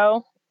you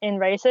go in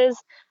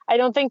races. I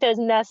don't think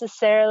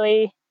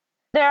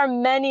there are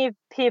many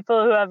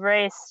people who have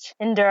raced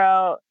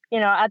enduro,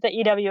 at the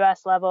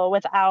EWS level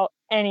without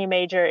any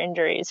major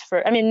injuries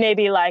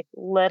maybe like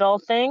little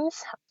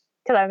things,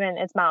 because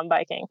it's mountain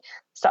biking,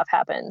 stuff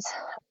happens.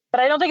 But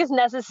I don't think it's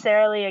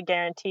necessarily a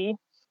guarantee.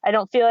 I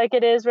don't feel like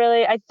it is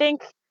really. I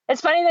think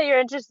it's funny that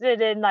you're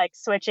interested in like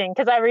switching,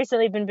 because I've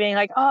recently been being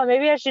like, oh,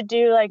 maybe I should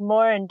do like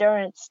more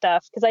endurance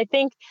stuff, because I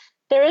think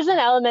there is an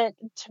element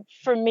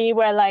for me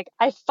where like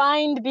I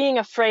find being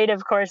afraid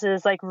of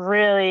courses like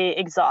really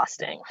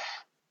exhausting.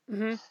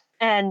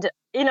 And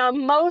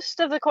most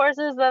of the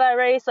courses that I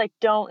race like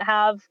don't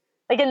have,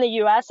 like in the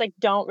US, like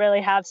don't really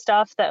have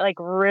stuff that like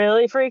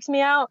really freaks me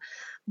out.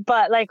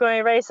 But like when I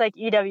race like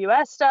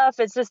EWS stuff,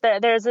 it's just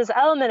that there's this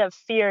element of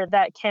fear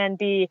that can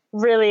be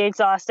really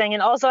exhausting.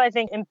 And also I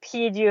think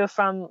impede you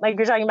from, like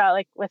you're talking about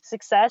like with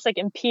success, like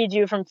impede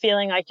you from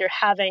feeling like you're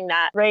having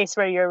that race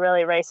where you're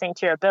really racing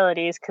to your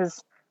abilities.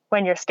 Because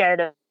when you're scared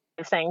of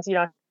things, you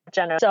don't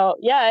generally. So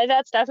yeah,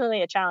 that's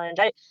definitely a challenge.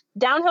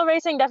 Downhill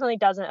racing definitely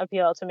doesn't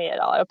appeal to me at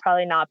all. I would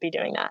probably not be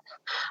doing that.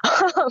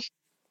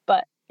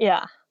 But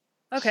yeah.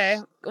 Okay.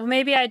 Well,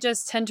 maybe I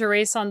just tend to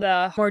race on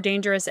the more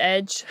dangerous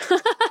edge,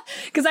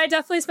 because I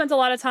definitely spent a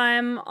lot of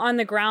time on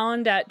the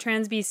ground at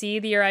Trans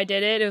BC the year I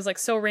did it. It was like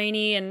so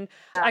rainy, and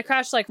I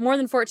crashed like more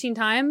than 14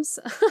 times.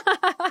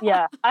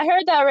 Yeah, I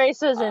heard that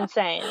race was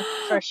insane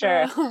for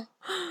sure.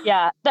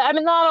 Yeah,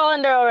 not all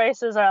enduro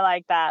races are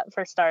like that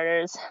for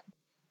starters.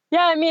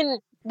 Yeah,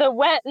 the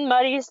wet and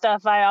muddy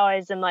stuff, I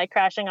always am like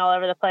crashing all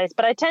over the place,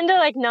 but I tend to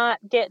like not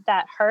get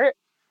that hurt.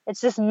 It's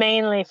just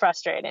mainly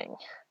frustrating.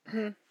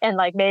 And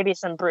like maybe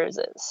some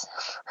bruises.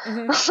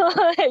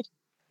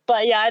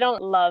 But yeah, I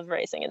don't love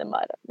racing in the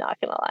mud, I'm not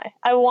gonna lie.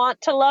 I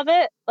want to love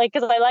it, like,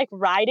 because I like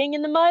riding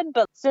in the mud,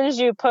 but as soon as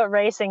you put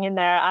racing in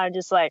there, I'm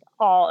just like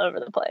all over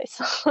the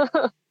place.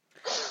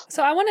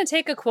 So I want to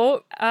take a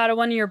quote out of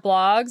one of your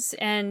blogs,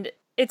 and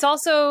It's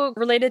also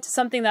related to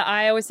something that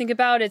I always think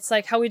about. It's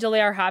like how we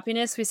delay our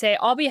happiness. We say,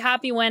 I'll be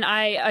happy when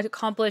I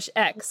accomplish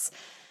X.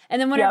 And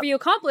then whenever Yep. you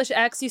accomplish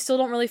X, you still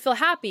don't really feel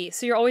happy.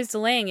 So you're always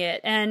delaying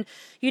it. And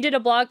you did a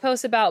blog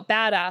post about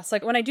badass.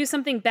 Like, when I do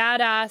something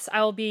badass,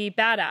 I will be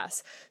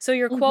badass. So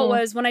your quote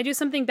was, when I do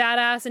something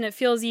badass and it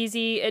feels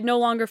easy, it no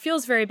longer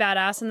feels very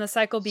badass and the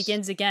cycle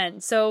begins again.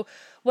 So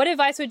what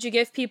advice would you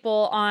give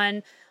people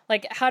on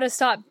like how to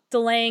stop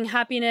delaying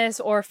happiness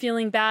or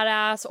feeling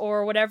badass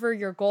or whatever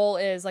your goal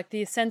is, like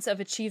the sense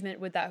of achievement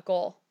with that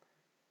goal?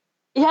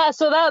 Yeah,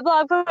 so that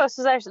blog post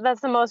is actually,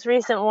 that's the most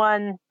recent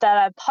one that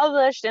I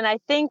published. And I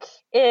think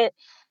it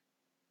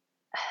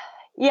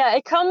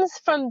comes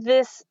from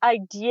this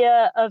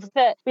idea of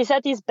that we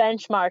set these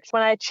benchmarks.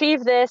 When I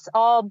achieve this,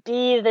 I'll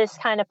be this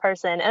kind of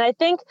person. And I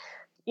think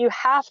you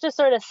have to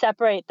sort of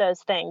separate those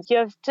things. You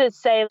have to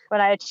say,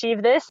 when I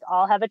achieve this,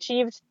 I'll have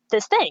achieved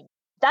this thing.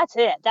 That's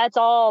it. That's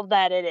all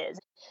that it is.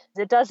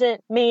 It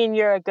doesn't mean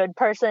you're a good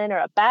person or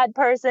a bad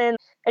person.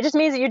 It just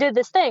means that you did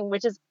this thing,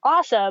 which is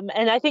awesome.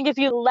 And I think if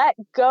you let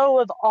go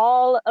of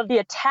all of the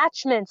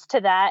attachments to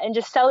that and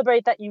just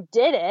celebrate that you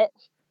did it,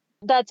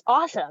 that's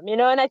awesome,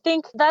 and I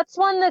think that's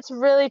one that's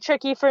really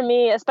tricky for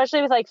me,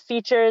 especially with like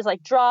features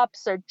like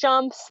drops or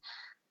jumps.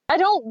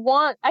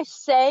 I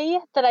say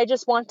that I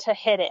just want to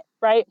hit it,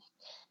 right?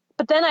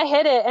 But then I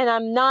hit it and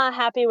I'm not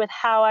happy with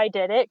how I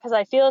did it because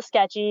I feel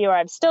sketchy or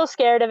I'm still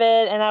scared of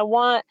it. And I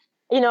want,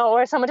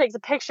 or someone takes a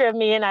picture of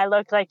me and I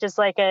look like just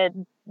like a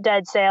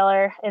dead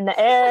sailor in the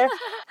air.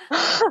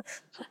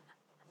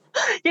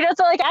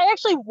 So like I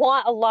actually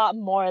want a lot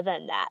more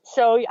than that.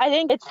 So I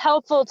think it's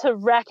helpful to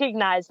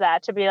recognize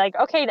that, to be like,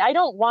 okay, I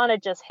don't want to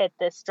just hit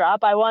this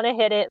drop. I want to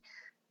hit it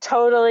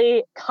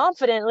totally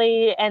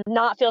confidently and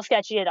not feel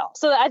sketchy at all.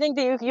 So I think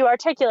that you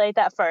articulate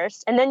that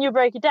first and then you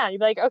break it down. You'd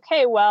be like,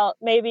 okay, well,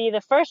 maybe the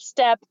first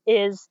step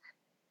is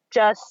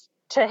just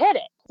to hit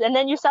it. And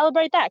then you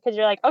celebrate that because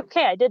you're like,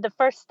 okay, I did the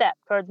first step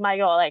towards my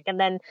goal. Like, and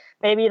then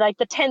maybe like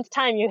the 10th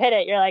time you hit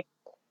it, you're like,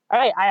 all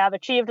right, I have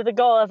achieved the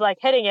goal of like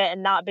hitting it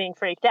and not being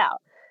freaked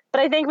out.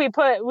 But I think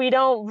we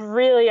don't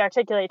really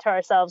articulate to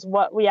ourselves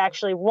what we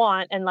actually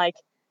want. And like,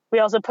 we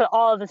also put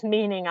all of this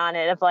meaning on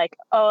it of like,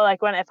 oh, like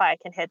if I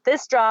can hit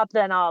this drop,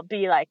 then I'll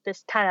be like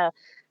this kind of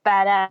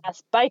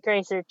badass bike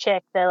racer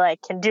chick that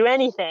like can do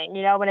anything,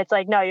 when it's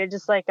like, no, you're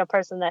just like a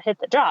person that hit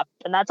the drop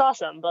and that's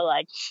awesome. But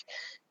like,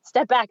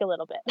 step back a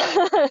little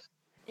bit.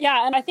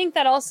 Yeah, and I think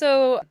that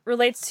also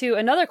relates to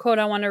another quote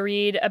I want to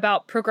read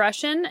about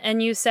progression.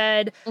 And you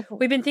said,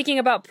 we've been thinking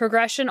about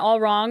progression all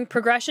wrong.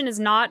 Progression is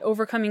not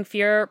overcoming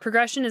fear.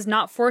 Progression is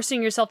not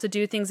forcing yourself to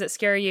do things that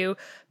scare you.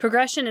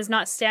 Progression is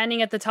not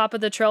standing at the top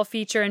of the trail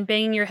feature and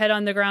banging your head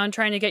on the ground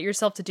trying to get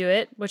yourself to do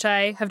it, which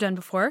I have done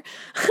before.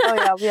 Oh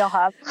yeah, we all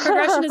have.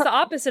 Progression is the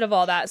opposite of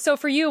all that. So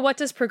for you, what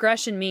does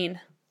progression mean?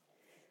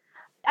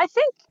 I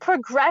think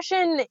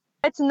progression,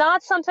 it's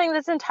not something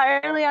that's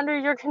entirely under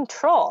your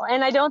control.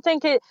 And I don't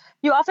think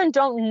you often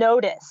don't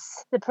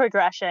notice the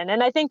progression.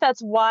 And I think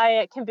that's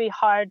why it can be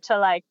hard to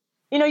like,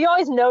 you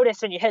always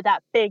notice when you hit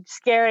that big,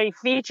 scary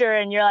feature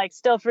and you're like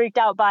still freaked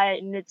out by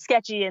it and it's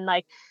sketchy and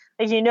like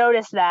you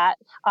notice that,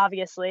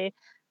 obviously.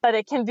 But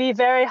it can be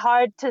very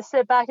hard to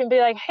sit back and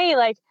be like, hey,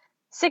 like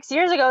 6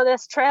 years ago,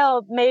 this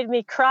trail made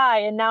me cry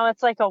and now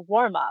it's like a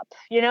warm up,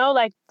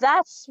 like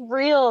that's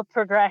real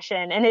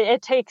progression and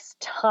it takes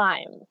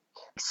time,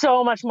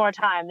 so much more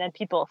time than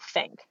people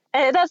think.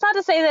 And that's not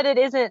to say that it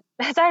isn't.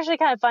 It's actually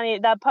kind of funny.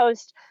 That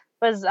post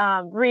was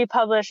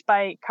republished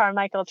by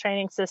Carmichael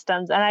Training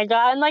Systems. And I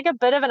got in like a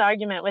bit of an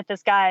argument with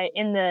this guy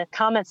in the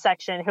comments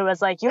section who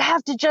was like, you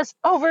have to just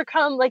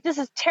overcome, like, this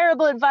is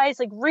terrible advice.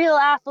 Like real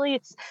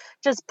athletes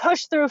just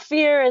push through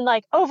fear and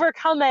like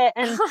overcome it.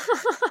 And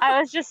I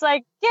was just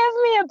like, give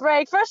me a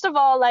break. First of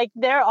all, like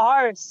there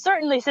are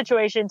certainly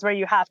situations where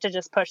you have to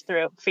just push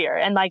through fear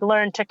and like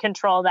learn to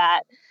control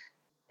that.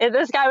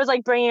 This guy was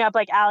like bringing up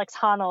like Alex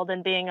Honnold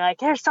and being like,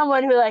 there's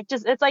someone who like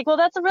just, it's like, well,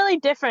 that's really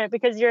different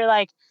because you're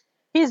like,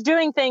 he's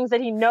doing things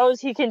that he knows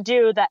he can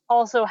do that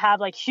also have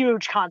like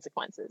huge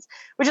consequences,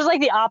 which is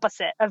like the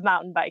opposite of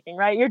mountain biking,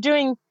 right? You're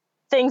doing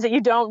things that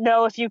you don't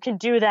know if you can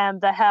do them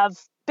that have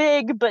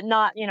big, but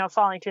not,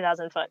 falling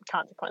 2,000-foot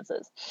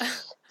consequences.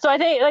 So I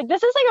think like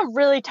this is like a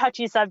really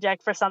touchy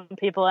subject for some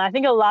people. And I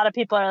think a lot of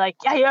people are like,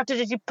 yeah, you have to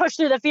just push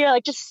through the fear,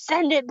 like just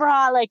send it,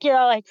 brah. Like,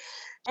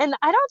 and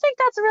I don't think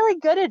that's really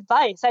good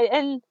advice.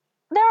 And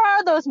there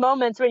are those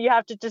moments where you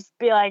have to just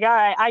be like, all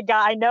right,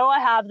 I know I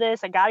have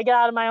this. I got to get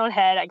out of my own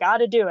head. I got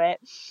to do it.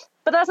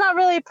 But that's not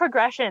really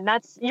progression.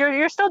 That's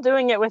you're still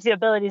doing it with the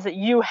abilities that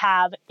you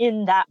have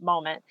in that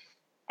moment.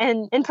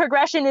 And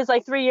progression is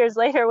like 3 years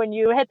later when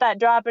you hit that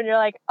drop and you're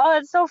like, oh,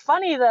 it's so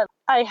funny that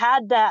I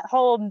had that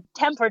whole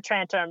temper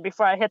tantrum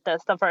before I hit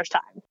this the first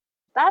time.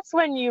 That's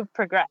when you've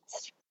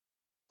progressed.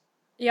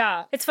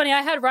 Yeah. It's funny.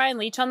 I had Ryan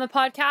Leach on the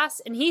podcast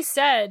and he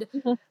said,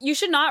 you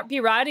should not be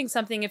riding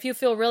something if you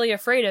feel really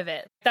afraid of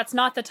it. That's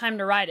not the time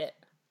to ride it.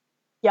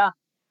 Yeah.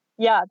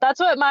 Yeah. That's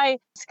what my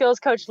skills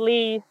coach,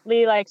 Lee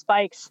Likes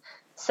Bikes,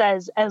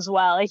 says as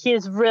well. Like, he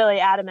is really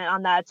adamant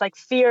on that. It's like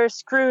fear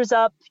screws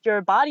up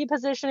your body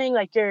positioning.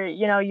 Like,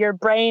 your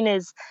brain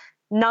is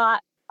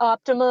not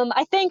optimum.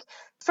 I think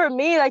for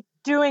me, like,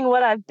 doing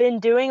what I've been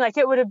doing, like,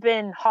 it would have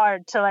been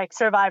hard to like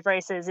survive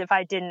races if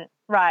I didn't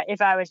ride, if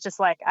I was just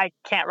like, I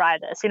can't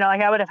ride this,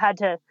 like I would have had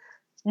to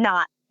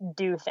not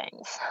do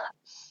things,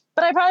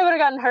 but I probably would have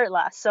gotten hurt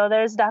less. So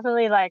there's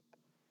definitely like,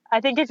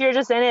 I think if you're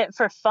just in it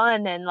for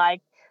fun, and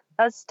like,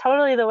 that's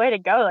totally the way to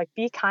go. Like,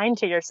 be kind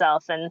to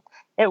yourself and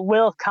it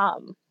will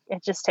come.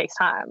 It just takes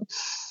time.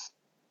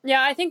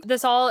 Yeah, I think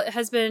this all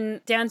has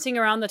been dancing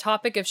around the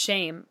topic of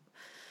shame.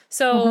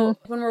 So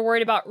when we're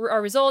worried about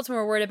our results, when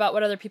we're worried about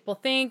what other people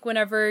think,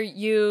 whenever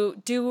you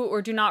do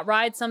or do not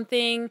ride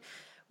something,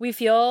 we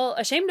feel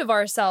ashamed of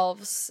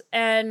ourselves.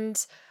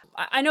 And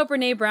I know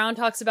Brene Brown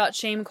talks about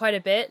shame quite a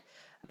bit,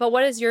 but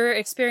what has your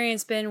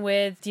experience been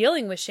with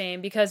dealing with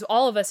shame? Because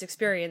all of us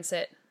experience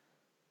it.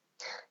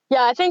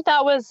 Yeah, I think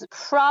that was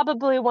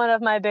probably one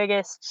of my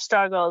biggest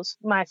struggles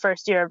my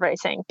first year of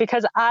racing,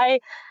 because I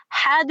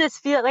had this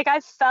feel like I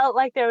felt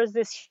like there was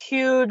this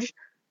huge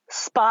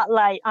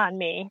spotlight on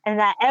me, and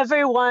that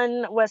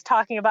everyone was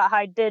talking about how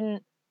I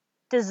didn't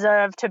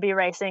deserve to be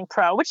racing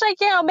pro, which, like,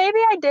 maybe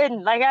I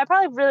didn't. Like, I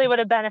probably really would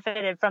have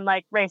benefited from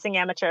like racing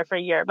amateur for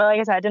a year, but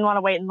like I said, I didn't want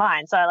to wait in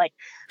line, so I like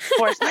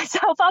forced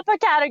myself up a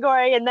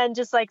category and then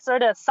just like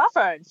sort of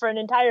suffered for an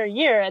entire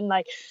year, and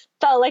like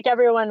felt like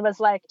everyone was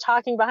like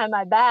talking behind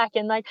my back.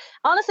 And like,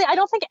 honestly, I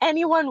don't think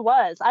anyone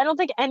was. I don't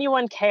think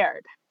anyone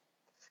cared.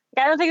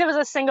 Like, I don't think there was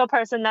a single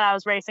person that I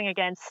was racing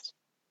against,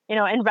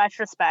 in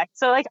retrospect.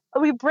 So like,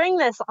 we bring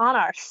this on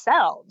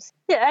ourselves.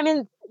 Yeah, I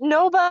mean,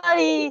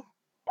 nobody,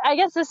 I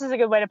guess this is a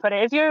good way to put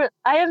it.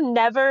 I have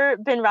never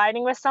been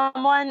riding with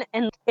someone,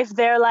 and if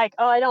they're like,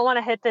 oh, I don't want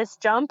to hit this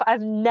jump,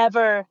 I've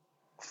never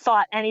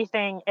thought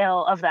anything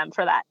ill of them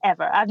for that,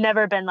 ever. I've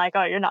never been like,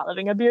 oh, you're not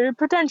living up your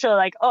potential.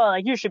 Like, oh,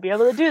 like, you should be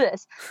able to do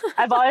this.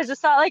 I've always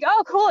just thought like,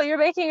 oh, cool, you're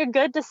making a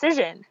good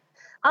decision.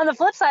 On the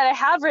flip side, I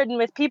have ridden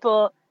with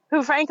people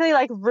who frankly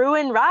like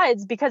ruin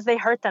rides because they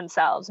hurt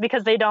themselves,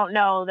 because they don't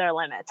know their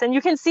limits. And you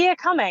can see it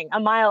coming a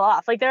mile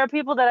off. Like, there are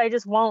people that I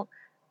just won't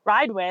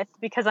ride with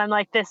because I'm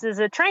like, this is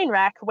a train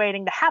wreck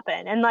waiting to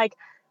happen. And like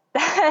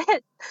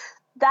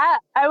that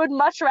I would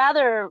much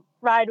rather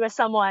ride with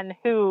someone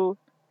who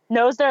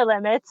knows their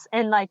limits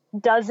and like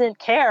doesn't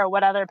care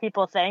what other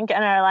people think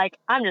and are like,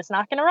 I'm just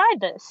not going to ride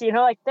this.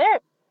 Like,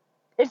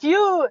 it's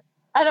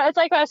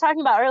like what I was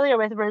talking about earlier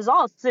with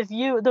results. If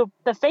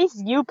the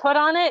face you put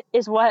on it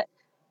is what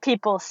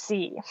people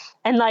see.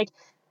 And like,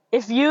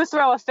 if you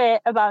throw a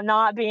fit about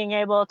not being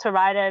able to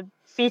ride a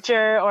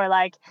feature or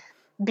like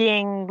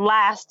being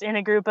last in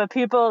a group of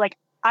people, like,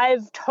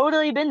 I've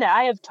totally been there.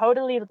 I have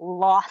totally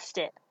lost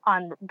it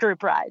on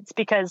group rides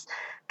because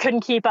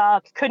couldn't keep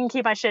up, couldn't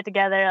keep my shit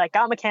together, like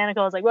got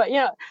mechanicals, like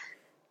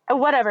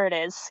whatever it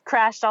is,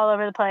 crashed all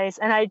over the place.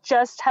 And I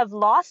just have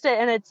lost it.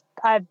 And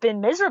I've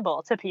been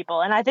miserable to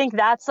people. And I think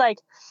that's like,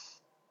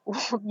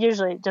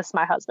 usually just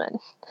my husband,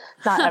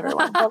 not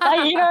everyone, but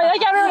like,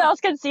 like everyone else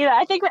can see that.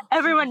 I think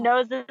everyone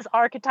knows this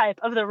archetype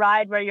of the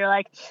ride where you're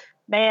like,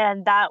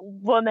 man, that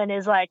woman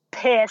is like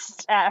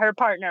pissed at her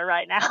partner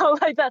right now.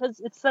 Like,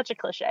 it's such a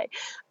cliche,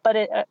 but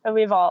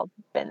we've all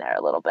been there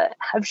a little bit.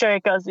 I'm sure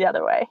it goes the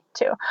other way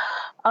too.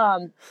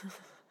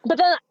 But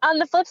then on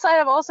the flip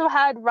side, I've also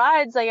had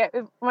rides like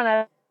when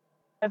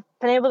I've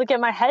been able to get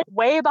my head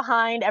way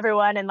behind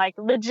everyone and like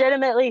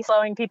legitimately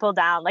slowing people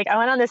down. Like, I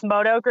went on this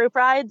moto group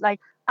ride. Like,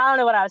 I don't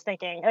know what I was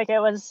thinking. Like, it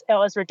was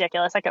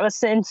ridiculous. Like, it was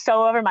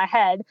so over my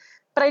head,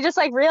 but I just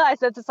like realized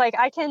that it's like,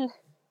 I can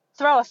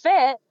throw a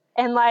fit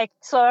and like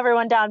slow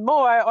everyone down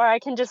more, or I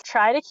can just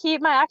try to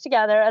keep my act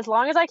together as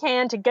long as I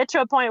can to get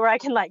to a point where I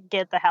can like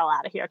get the hell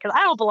out of here, because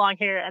I don't belong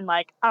here and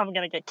like I'm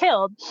gonna get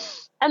killed.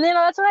 And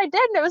that's what I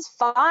did, and it was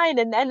fine,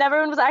 and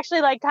everyone was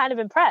actually like kind of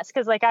impressed,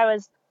 because like I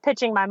was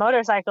pitching my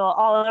motorcycle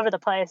all over the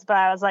place, but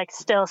I was like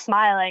still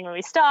smiling when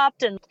we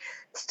stopped and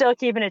still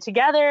keeping it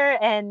together.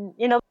 And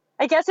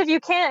I guess if you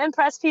can't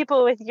impress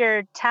people with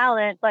your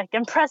talent, like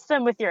impress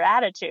them with your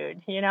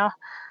attitude.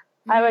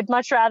 I would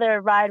much rather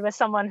ride with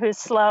someone who's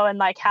slow and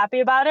like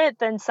happy about it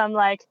than some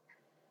like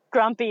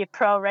grumpy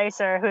pro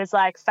racer who's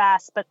like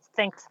fast but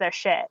thinks they're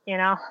shit,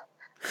 I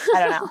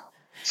don't know.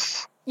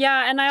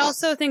 Yeah, and I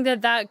also think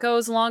that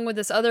goes along with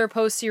this other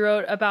post you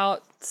wrote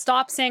about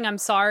stop saying I'm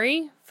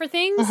sorry for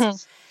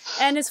things.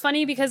 And it's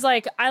funny because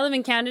like I live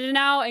in Canada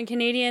now, and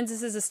Canadians,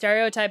 this is a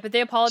stereotype, but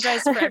they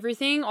apologize for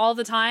everything all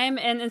the time.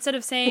 And instead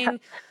of saying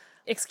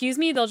excuse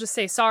me, they'll just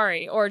say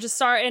sorry or just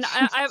sorry. And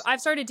I've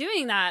started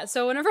doing that.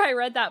 So whenever I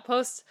read that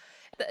post,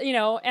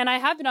 and I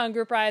have been on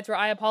group rides where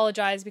I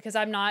apologize because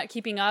I'm not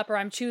keeping up, or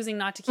I'm choosing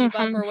not to keep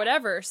up, or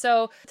whatever.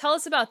 So tell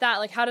us about that,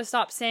 like how to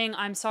stop saying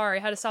I'm sorry,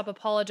 how to stop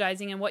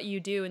apologizing, and what you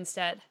do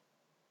instead.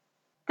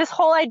 This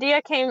whole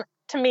idea came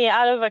to me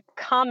out of a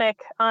comic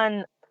on,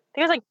 I think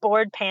it was like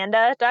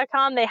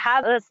boardpanda.com. They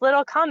have this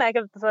little comic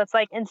so it's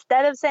like,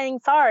 instead of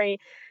saying sorry,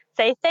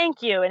 say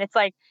thank you. And it's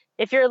like,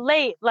 if you're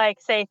late, like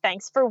say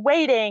thanks for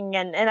waiting.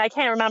 And I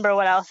can't remember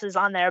what else is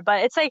on there,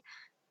 but it's like,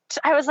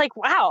 I was like,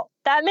 wow,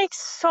 that makes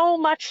so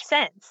much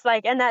sense.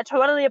 Like, and that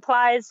totally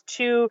applies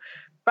to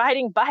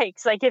riding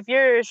bikes. Like, if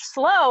you're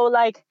slow,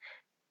 like,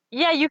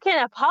 yeah, you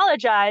can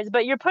apologize,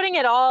 but you're putting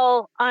it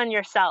all on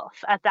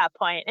yourself at that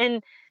point.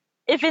 And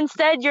if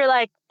instead you're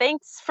like,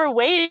 thanks for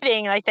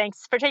waiting, like,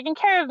 thanks for taking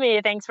care of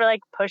me, thanks for like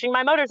pushing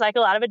my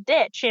motorcycle out of a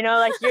ditch,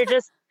 like you're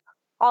just,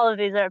 all of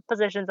these are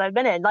positions I've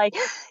been in, like,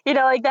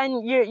 like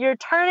then you're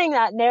turning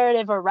that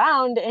narrative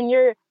around, and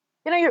your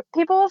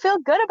people will feel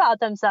good about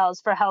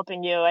themselves for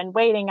helping you and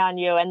waiting on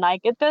you, and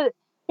like they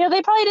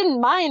probably didn't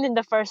mind in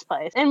the first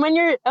place. And when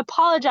you're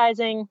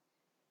apologizing,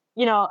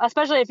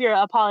 especially if you're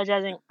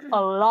apologizing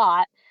a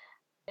lot,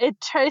 it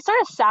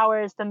sort of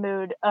sours the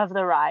mood of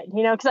the ride,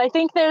 because I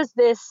think there's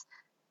this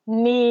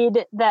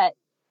need that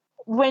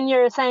when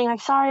you're saying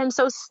like, sorry, I'm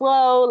so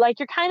slow, like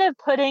you're kind of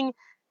putting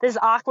this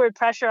awkward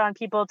pressure on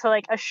people to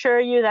like assure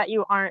you that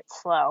you aren't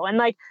slow. And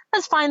like,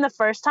 that's fine the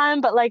first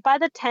time, but like by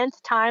the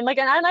 10th time, like,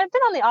 and I've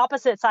been on the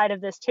opposite side of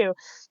this too.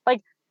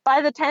 Like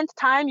by the 10th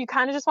time, you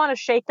kind of just want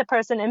to shake the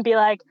person and be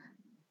like,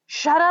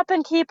 shut up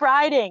and keep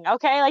riding.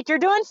 Okay. Like, you're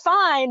doing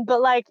fine, but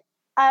like,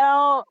 I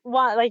don't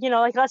want, like,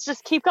 like, let's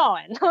just keep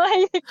going.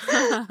 Like,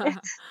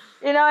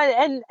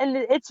 and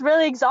it's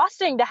really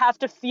exhausting to have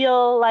to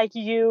feel like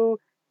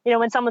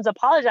when someone's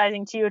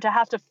apologizing to you, to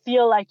have to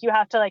feel like you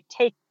have to like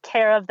take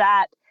care of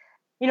that,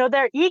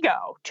 their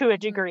ego to a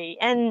degree.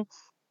 And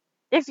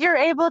if you're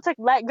able to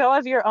let go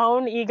of your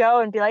own ego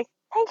and be like,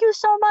 thank you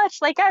so much,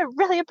 like, I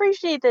really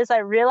appreciate this, I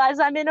realize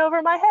I'm in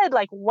over my head,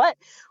 like, what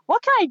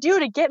can I do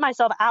to get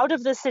myself out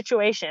of this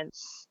situation?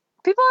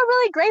 People are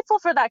really grateful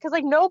for that, because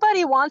like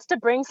nobody wants to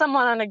bring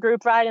someone on a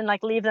group ride and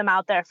like leave them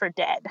out there for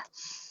dead.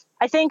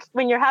 I think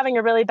when you're having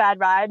a really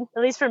bad ride,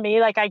 at least for me,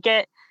 like I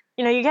get,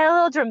 you get a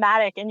little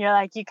dramatic, and you're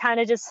like, you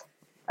kind of just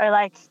are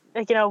like,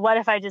 what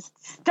if I just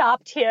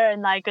stopped here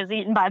and like was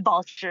eaten by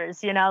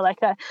vultures, like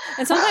that.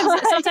 And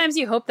sometimes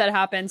you hope that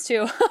happens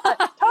too.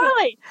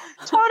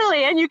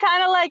 Totally. And you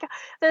kind of like,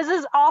 there's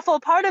this awful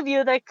part of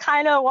you that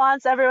kind of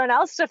wants everyone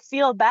else to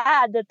feel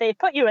bad that they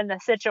put you in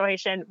this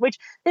situation, which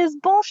is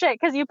bullshit,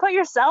 because you put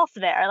yourself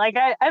there. Like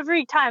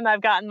every time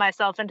I've gotten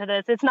myself into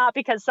this, it's not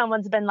because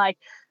someone's been like,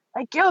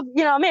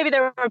 maybe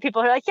there were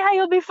people who are like, yeah,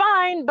 you'll be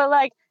fine, but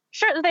like,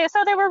 sure,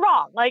 they were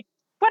wrong. Like,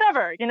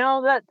 whatever,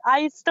 that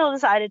I still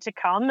decided to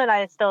come, and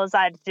I still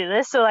decided to do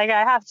this. So like,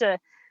 I have to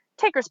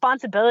take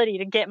responsibility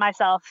to get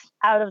myself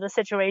out of the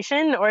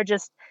situation, or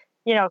just,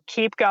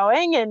 keep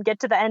going and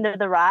get to the end of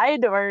the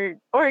ride, or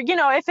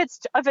if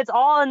it's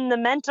all in the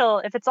mental,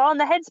 if it's all in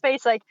the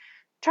headspace, like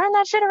turn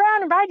that shit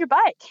around and ride your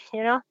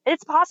bike.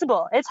 It's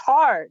possible. It's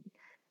hard,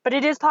 but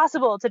it is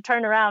possible to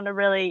turn around a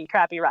really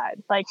crappy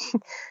ride. Like,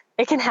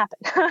 it can happen.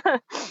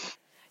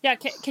 Yeah.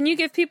 Can you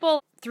give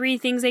people 3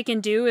 things they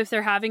can do if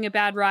they're having a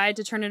bad ride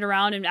to turn it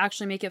around and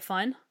actually make it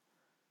fun?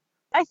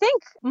 I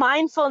think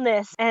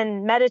mindfulness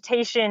and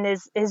meditation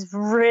is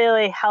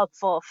really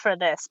helpful for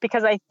this,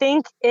 because I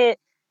think it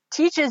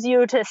teaches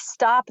you to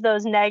stop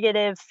those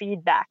negative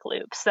feedback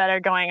loops that are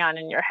going on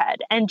in your head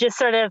and just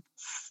sort of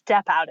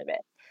step out of it.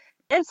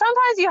 And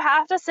sometimes you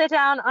have to sit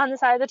down on the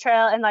side of the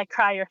trail and like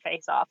cry your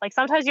face off. Like,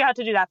 sometimes you have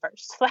to do that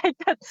first. Like,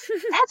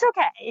 that's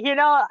okay.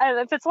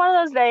 If it's one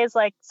of those days,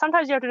 like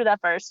sometimes you have to do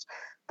that first.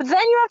 But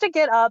then you have to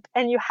get up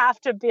and you have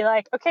to be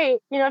like, okay,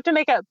 you have to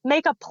make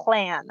a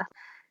plan.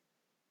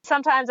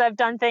 Sometimes I've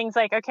done things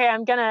like, okay,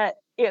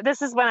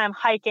 this is when I'm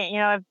hiking.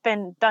 I've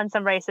done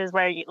some races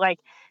where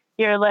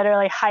you're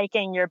literally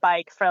hiking your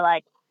bike for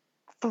like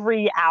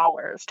 3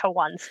 hours to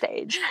one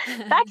stage.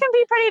 That can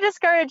be pretty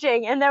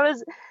discouraging. And there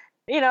was,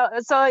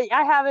 so I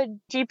have a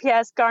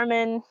GPS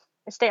Garmin.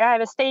 I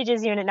have a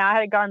Stages unit now. I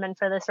had a Garmin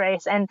for this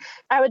race, and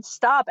I would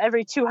stop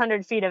every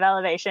 200 feet of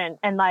elevation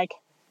and like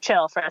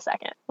chill for a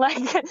second. Like,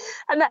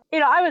 and that,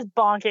 I was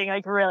bonking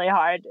like really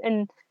hard.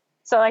 And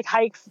so like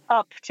hike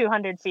up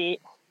 200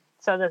 feet.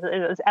 So it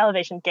was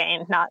elevation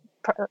gain, so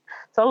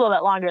a little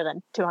bit longer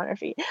than 200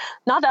 feet.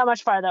 Not that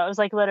much farther. It was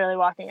like literally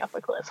walking up a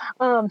cliff.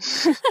 And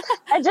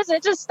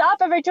it just stop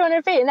every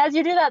 200 feet. And as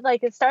you do that,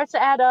 like it starts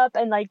to add up,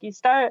 and like you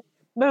start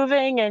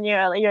moving, and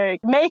you're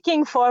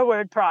making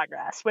forward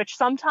progress, which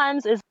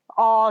sometimes is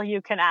all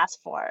you can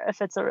ask for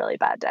if it's a really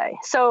bad day.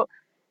 So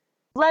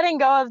letting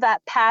go of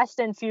that past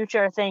and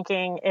future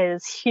thinking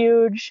is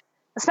huge,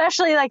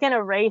 especially like in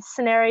a race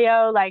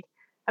scenario. Like,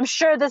 I'm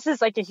sure this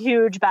is like a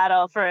huge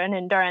battle for an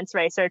endurance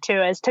racer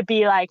too, is to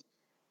be like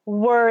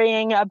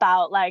worrying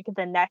about like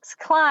the next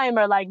climb,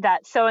 or like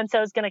that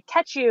so-and-so is going to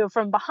catch you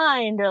from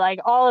behind, or like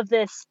all of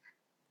this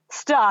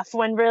stuff,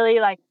 when really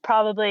like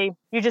probably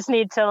you just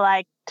need to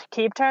like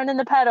keep turning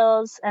the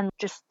pedals and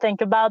just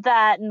think about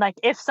that. And like,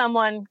 if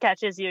someone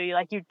catches you,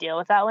 you deal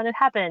with that when it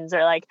happens,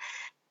 or like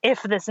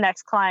if this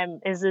next climb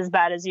is as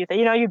bad as you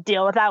think, you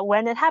deal with that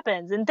when it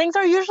happens. And things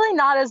are usually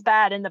not as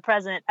bad in the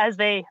present as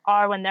they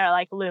are when they're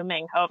like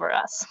looming over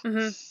us.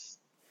 Mm-hmm.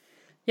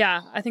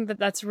 Yeah, I think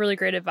that's really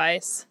great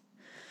advice.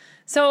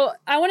 So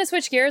I want to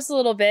switch gears a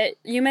little bit.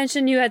 You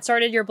mentioned you had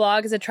started your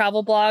blog as a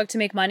travel blog to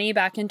make money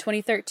back in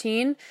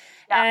 2013.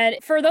 Yeah.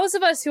 And for those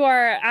of us who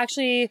are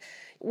actually,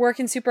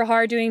 working super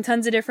hard, doing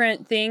tons of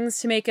different things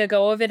to make a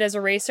go of it as a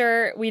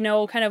racer. We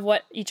know kind of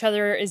what each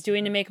other is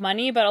doing to make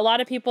money, but a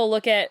lot of people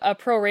look at a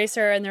pro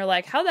racer and they're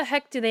like, how the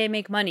heck do they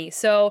make money?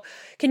 So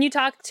can you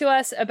talk to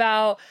us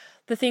about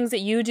the things that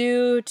you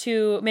do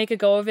to make a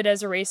go of it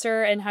as a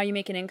racer and how you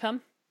make an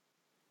income?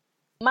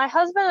 My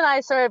husband and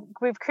I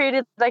we've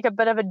created like a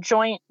bit of a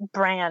joint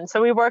brand. So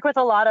we work with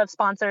a lot of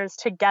sponsors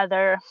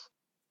together.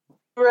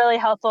 Really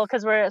helpful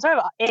because we're sort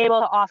of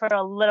able to offer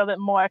a little bit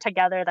more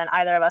together than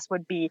either of us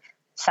would be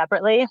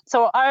separately.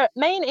 So our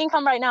main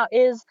income right now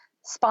is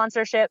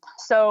sponsorship.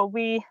 So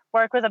we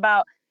work with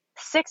about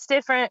 6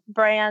 different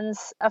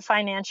brands of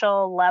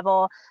financial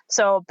level.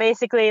 So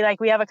basically,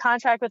 like, we have a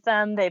contract with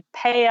them. They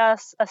pay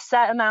us a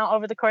set amount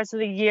over the course of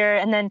the year.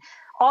 And then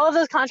all of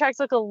those contracts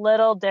look a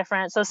little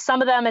different. So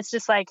some of them, it's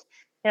just like,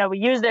 we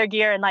use their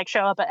gear and like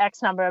show up at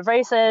X number of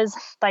races.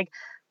 Like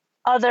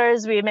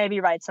others, we maybe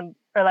write some,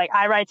 or like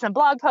I write some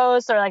blog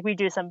posts, or like we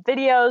do some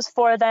videos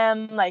for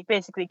them, like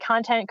basically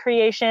content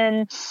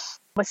creation.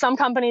 With some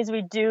companies,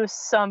 we do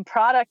some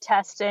product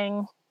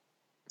testing.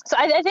 So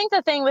I think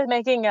the thing with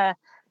making a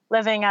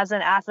living as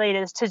an athlete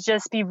is to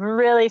just be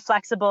really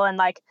flexible and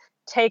like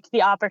take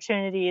the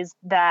opportunities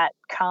that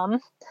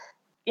come.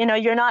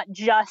 You're not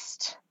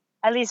just,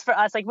 at least for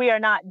us, like we are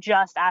not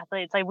just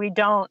athletes. Like we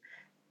don't,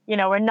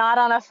 we're not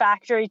on a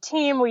factory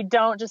team. We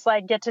don't just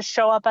like get to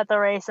show up at the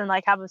race and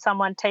like have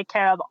someone take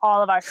care of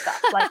all of our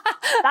stuff. Like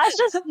that's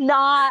just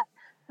not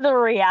the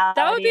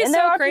reality. That would be and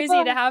so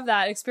crazy to have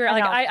that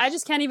experience. Like I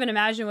just can't even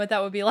imagine what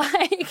that would be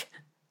like.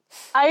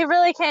 I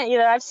really can't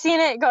either. I've seen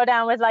it go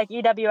down with like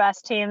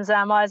EWS teams, and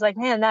I'm always like,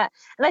 man, and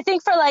I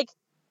think for like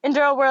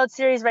Enduro World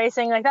Series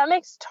racing, like that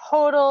makes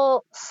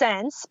total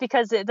sense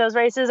because those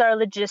races are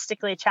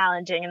logistically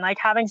challenging, and like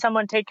having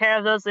someone take care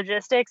of those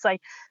logistics, like,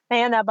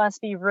 man, that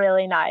must be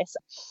really nice.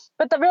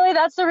 But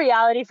that's the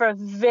reality for a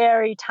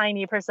very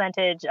tiny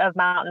percentage of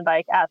mountain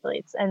bike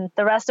athletes, and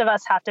the rest of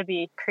us have to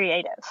be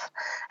creative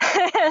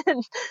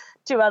and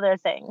do other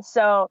things.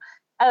 So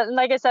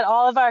like I said,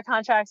 all of our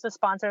contracts with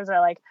sponsors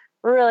are like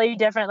really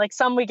different. Like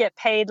some we get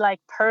paid like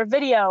per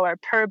video or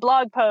per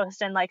blog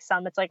post, and like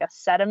some it's like a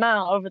set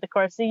amount over the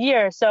course of the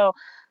year. So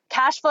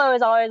cash flow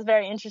is always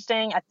very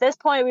interesting. At this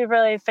point, we've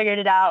really figured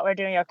it out. We're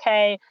doing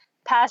okay.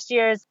 Past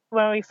years,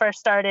 when we first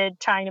started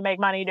trying to make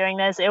money doing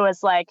this, it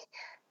was like,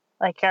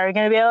 are we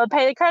going to be able to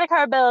pay the credit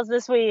card bills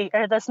this week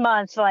or this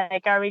month?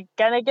 Like, are we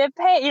going to get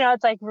paid?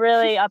 It's like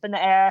really up in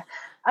the air.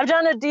 I've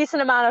done a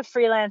decent amount of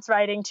freelance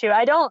writing too.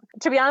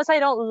 To be honest, I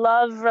don't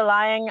love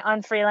relying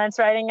on freelance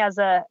writing as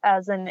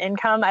an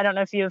income. I don't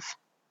know if you've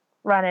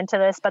run into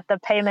this, but the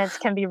payments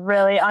can be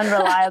really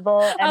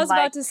unreliable. And I was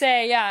about to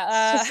say,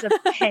 yeah. It's just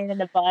a pain in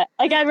the butt.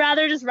 Like, I'd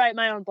rather just write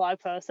my own blog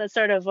posts. That's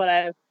sort of what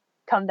I've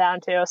come down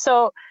to.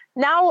 So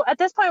now at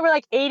this point, we're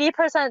like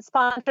 80%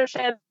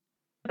 sponsorship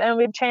and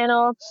web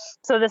channel.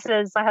 So this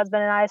is my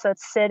husband and I. So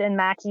it's Sid and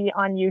Mackie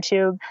on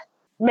YouTube,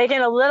 making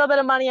a little bit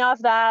of money off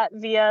that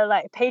via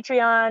like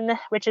Patreon,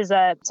 which is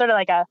a sort of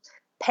like a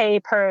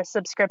pay per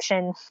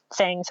subscription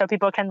thing. So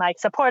people can like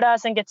support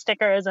us and get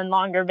stickers and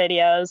longer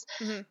videos.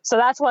 Mm-hmm. So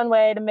that's one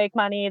way to make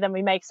money. Then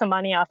we make some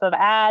money off of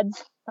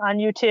ads on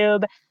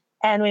YouTube,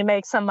 and we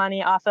make some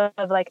money off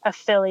of like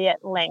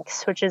affiliate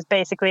links, which is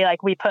basically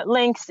like we put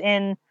links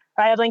in,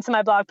 I have links in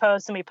my blog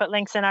posts and we put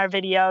links in our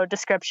video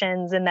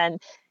descriptions. And then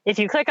if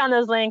you click on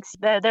those links,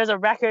 there's a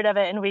record of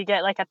it, and we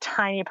get like a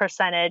tiny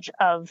percentage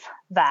of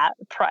that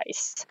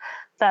price.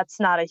 That's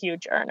not a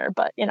huge earner,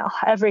 but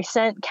every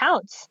cent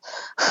counts.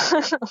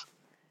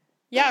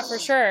 Yeah, for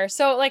sure.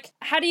 So like,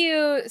 how do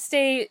you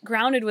stay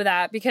grounded with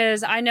that?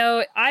 Because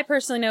I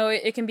personally know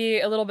it can be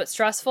a little bit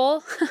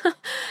stressful.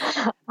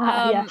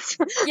 Yes.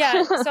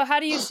 Yeah. So how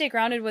do you stay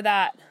grounded with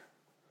that?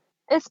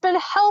 It's been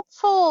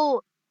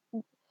helpful.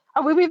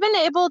 We've been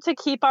able to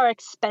keep our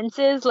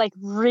expenses like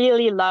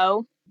really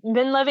low. We've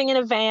been living in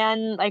a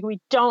van. Like, we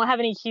don't have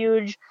any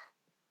huge,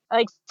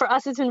 like, for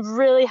us, it's been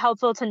really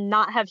helpful to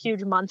not have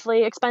huge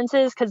monthly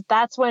expenses, because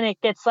that's when it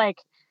gets like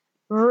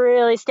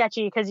really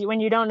sketchy, because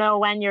when you don't know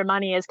when your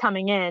money is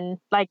coming in,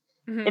 like,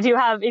 mm-hmm.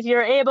 if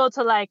you're able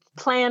to like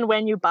plan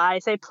when you buy,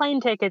 say,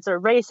 plane tickets or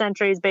race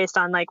entries based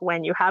on like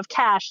when you have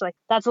cash, like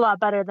that's a lot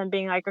better than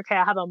being like, okay,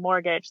 I have a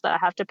mortgage that I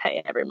have to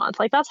pay every month.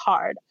 Like, that's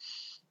hard.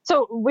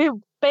 So we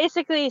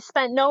basically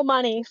spent no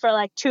money for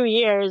like 2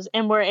 years,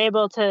 and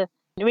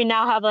we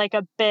now have like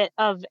a bit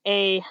of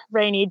a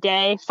rainy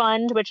day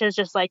fund, which is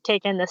just like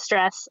taking the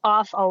stress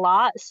off a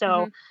lot. So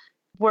mm-hmm.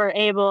 we're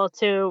able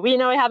to, we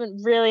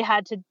haven't really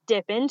had to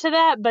dip into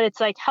that, but it's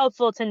like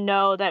helpful to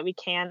know that we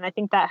can. I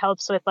think that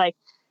helps with like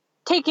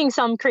taking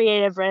some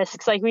creative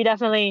risks. Like, we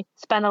definitely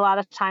spent a lot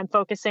of time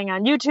focusing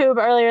on YouTube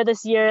earlier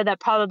this year.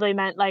 That probably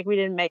meant like we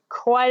didn't make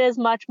quite as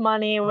much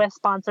money with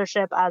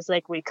sponsorship as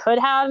like we could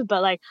have,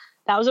 but like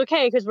that was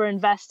okay, because we're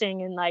investing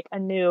in like a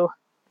new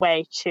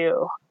way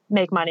to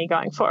make money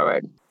going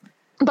forward.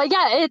 But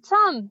yeah, it's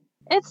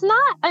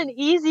not an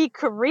easy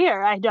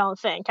career, I don't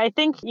think. I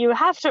think you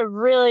have to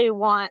really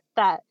want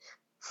that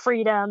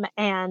freedom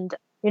and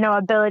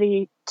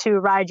ability to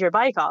ride your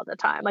bike all the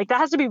time. Like that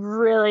has to be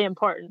really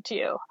important to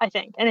you, I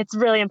think. And it's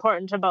really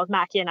important to both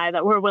Mackie and I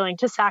that we're willing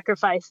to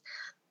sacrifice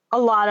a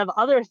lot of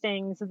other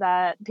things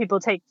that people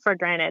take for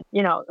granted,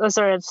 the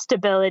sort of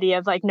stability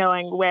of like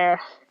knowing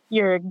where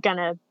you're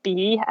gonna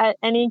be at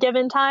any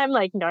given time,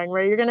 like knowing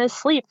where you're gonna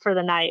sleep for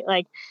the night,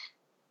 like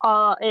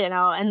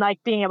and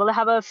like being able to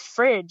have a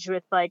fridge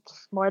with like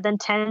more than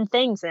 10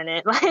 things in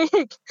it.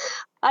 Like,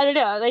 I don't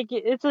know, like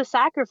it's a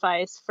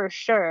sacrifice for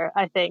sure,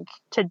 I think,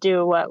 to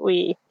do what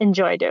we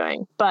enjoy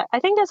doing, but I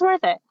think it's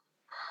worth it.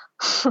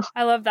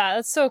 I love that.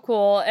 That's so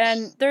cool.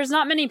 And there's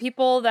not many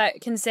people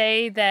that can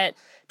say that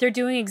they're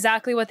doing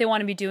exactly what they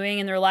want to be doing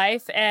in their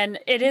life. And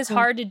it is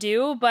hard to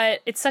do,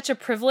 but it's such a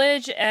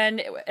privilege.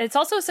 And it's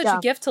also such a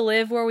gift to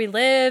live where we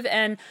live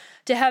and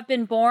to have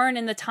been born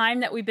in the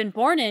time that we've been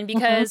born in,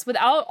 because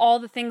without all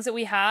the things that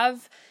we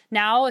have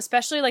now,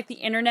 especially like the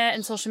internet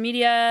and social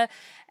media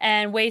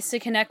and ways to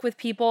connect with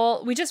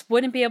people, we just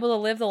wouldn't be able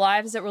to live the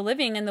lives that we're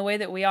living in the way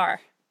that we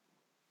are.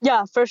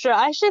 Yeah, for sure.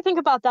 I actually think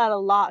about that a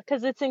lot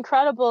because it's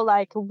incredible.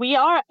 Like we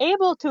are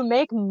able to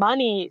make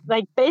money,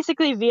 like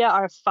basically via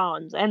our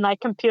phones and like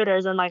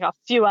computers and like a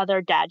few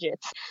other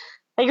gadgets.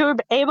 Like we were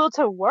able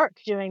to work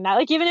doing that.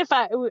 Like even if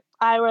I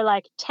were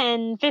like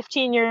 10,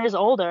 15 years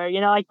older,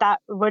 like that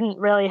wouldn't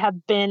really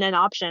have been an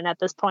option at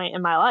this point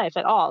in my life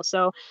at all.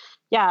 So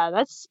yeah,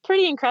 that's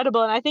pretty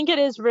incredible. And I think it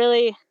is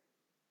really,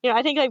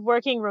 I think like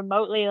working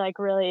remotely like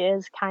really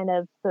is kind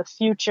of the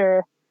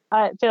future.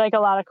 I feel like a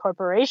lot of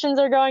corporations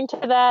are going to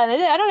that.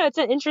 And I don't know, it's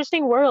an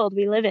interesting world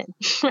we live in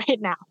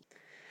right now.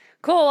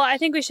 Cool. I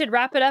think we should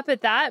wrap it up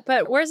at that.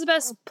 But where's the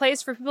best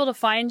place for people to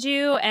find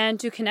you and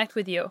to connect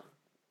with you?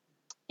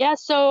 Yeah,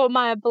 so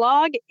my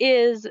blog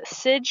is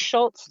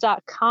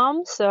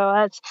sidschulz.com. So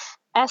that's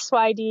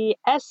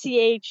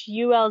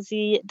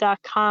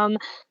SYDSCHULZ.com.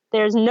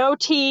 There's no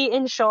T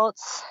in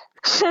Schulz.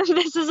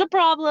 This is a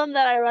problem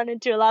that I run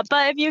into a lot.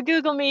 But if you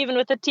Google me, even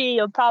with a T,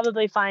 you'll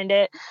probably find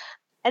it.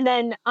 And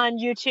then on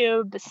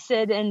YouTube,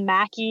 Sid and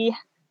Mackie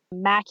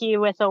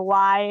with a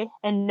Y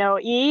and no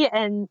E,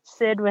 and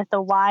Sid with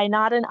a Y,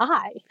 not an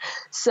I.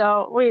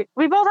 So we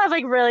both have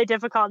like really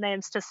difficult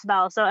names to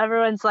spell. So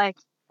everyone's like,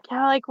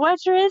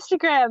 what's your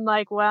Instagram?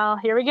 Like, well,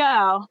 here we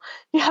go.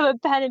 You have a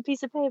pen and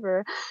piece of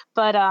paper.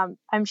 But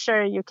I'm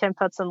sure you can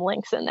put some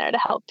links in there to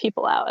help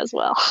people out as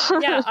well.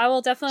 Yeah, I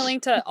will definitely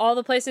link to all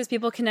the places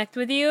people connect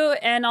with you.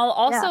 And I'll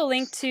also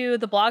link to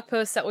the blog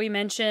posts that we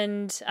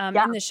mentioned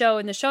in the show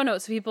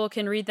notes, so people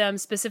can read them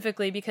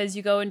specifically because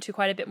you go into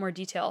quite a bit more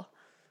detail.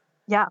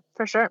 Yeah,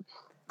 for sure.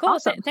 Cool.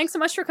 Awesome. Thanks so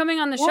much for coming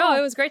on the show.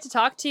 It was great to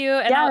talk to you.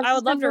 And I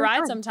would love to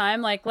ride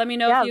sometime. Like, let me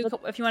know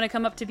if you want to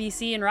come up to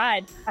BC and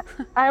ride.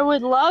 I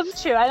would love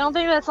to. I don't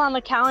think that's on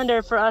the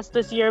calendar for us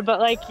this year,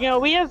 but like,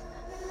 we have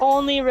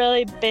only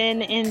really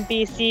been in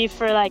BC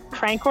for like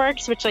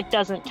Crankworks, which like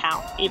doesn't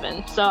count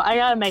even. So I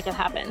got to make it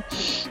happen.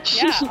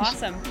 Yeah.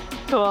 Awesome.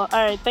 Cool. All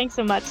right. Thanks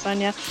so much,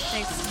 Sonia.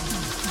 Thanks.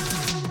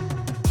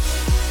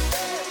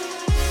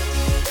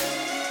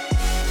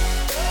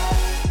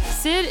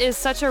 Sid is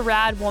such a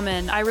rad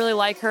woman. I really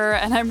like her,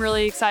 and I'm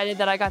really excited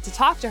that I got to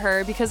talk to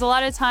her because a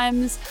lot of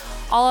times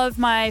all of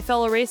my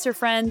fellow racer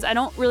friends, I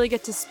don't really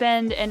get to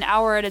spend an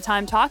hour at a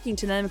time talking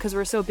to them because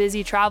we're so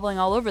busy traveling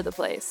all over the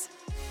place.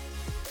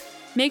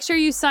 Make sure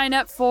you sign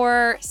up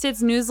for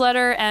Sid's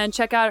newsletter and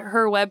check out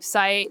her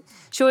website.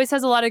 She always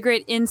has a lot of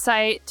great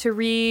insight to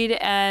read,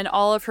 and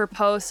all of her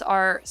posts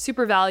are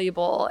super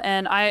valuable,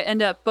 and I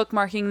end up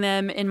bookmarking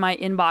them in my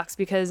inbox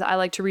because I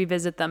like to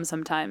revisit them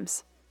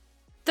sometimes.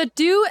 The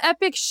Do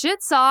Epic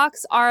Shit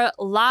Socks are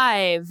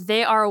live.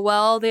 They are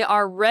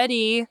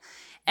ready.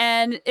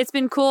 And it's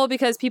been cool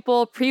because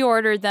people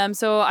pre-ordered them.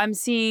 So I'm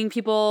seeing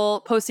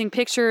people posting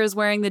pictures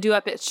wearing the Do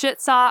Epic Shit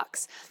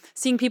Socks,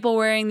 seeing people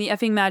wearing the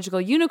effing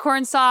magical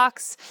unicorn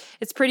socks.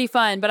 It's pretty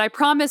fun. But I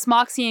promise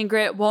Moxie and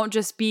Grit won't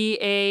just be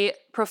a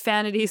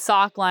profanity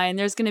sock line.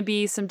 There's going to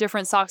be some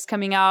different socks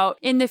coming out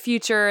in the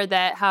future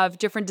that have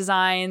different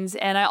designs.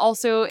 And I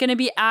also going to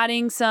be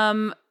adding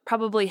some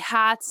probably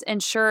hats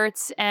and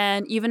shirts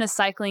and even a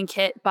cycling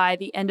kit by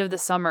the end of the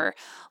summer.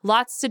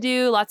 Lots to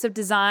do, lots of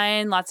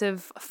design, lots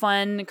of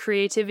fun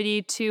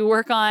creativity to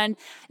work on.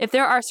 If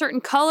there are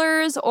certain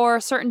colors or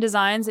certain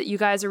designs that you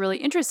guys are really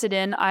interested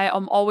in, I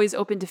am always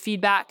open to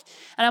feedback.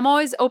 And I'm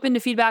always open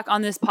to feedback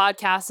on this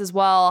podcast as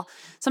well.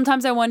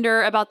 Sometimes I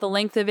wonder about the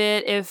length of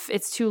it, if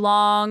it's too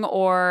long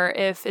or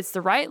if it's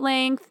the right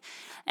length,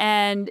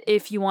 and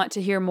if you want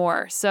to hear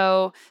more.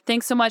 So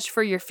thanks so much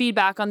for your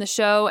feedback on the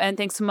show, and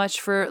thanks so much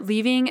for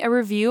leaving a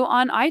review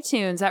on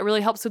iTunes. That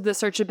really helps with the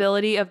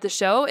searchability of the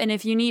show. And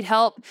if you need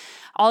help,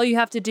 all you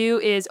have to do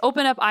is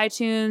open up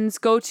iTunes,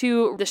 go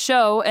to the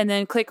show, and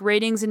then click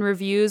ratings and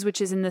reviews,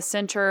 which is in the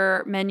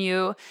center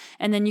menu,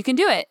 and then you can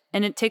do it.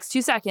 And it takes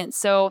 2 seconds.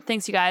 So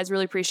thanks, you guys.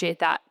 Really appreciate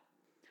that.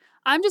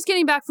 I'm just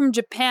getting back from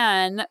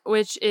Japan,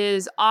 which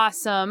is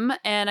awesome,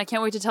 and I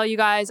can't wait to tell you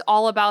guys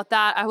all about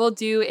that. I will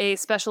do a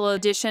special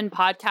edition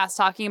podcast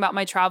talking about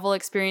my travel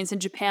experience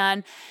in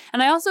Japan,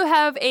 and I also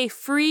have a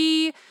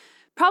free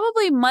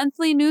probably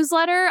monthly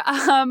newsletter.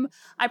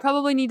 I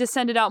probably need to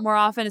send it out more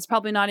often. It's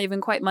probably not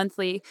even quite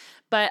monthly,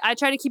 but I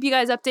try to keep you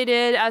guys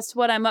updated as to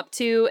what I'm up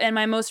to. And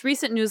my most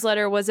recent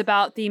newsletter was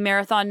about the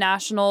Marathon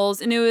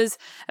Nationals, and it was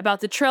about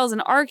the trails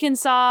in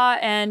Arkansas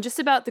and just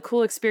about the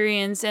cool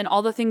experience and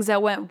all the things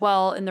that went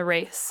well in the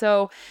race.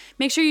 So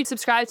make sure you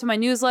subscribe to my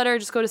newsletter.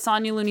 Just go to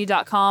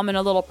sonyalooney.com and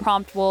a little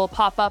prompt will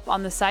pop up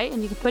on the site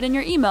and you can put in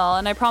your email,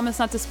 and I promise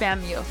not to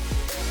spam you.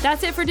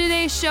 That's it for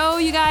today's show,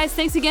 you guys.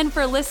 Thanks again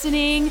for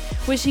listening.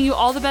 Wishing you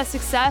all the best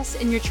success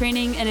in your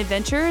training and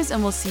adventures,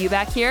 and we'll see you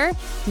back here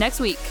next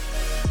week.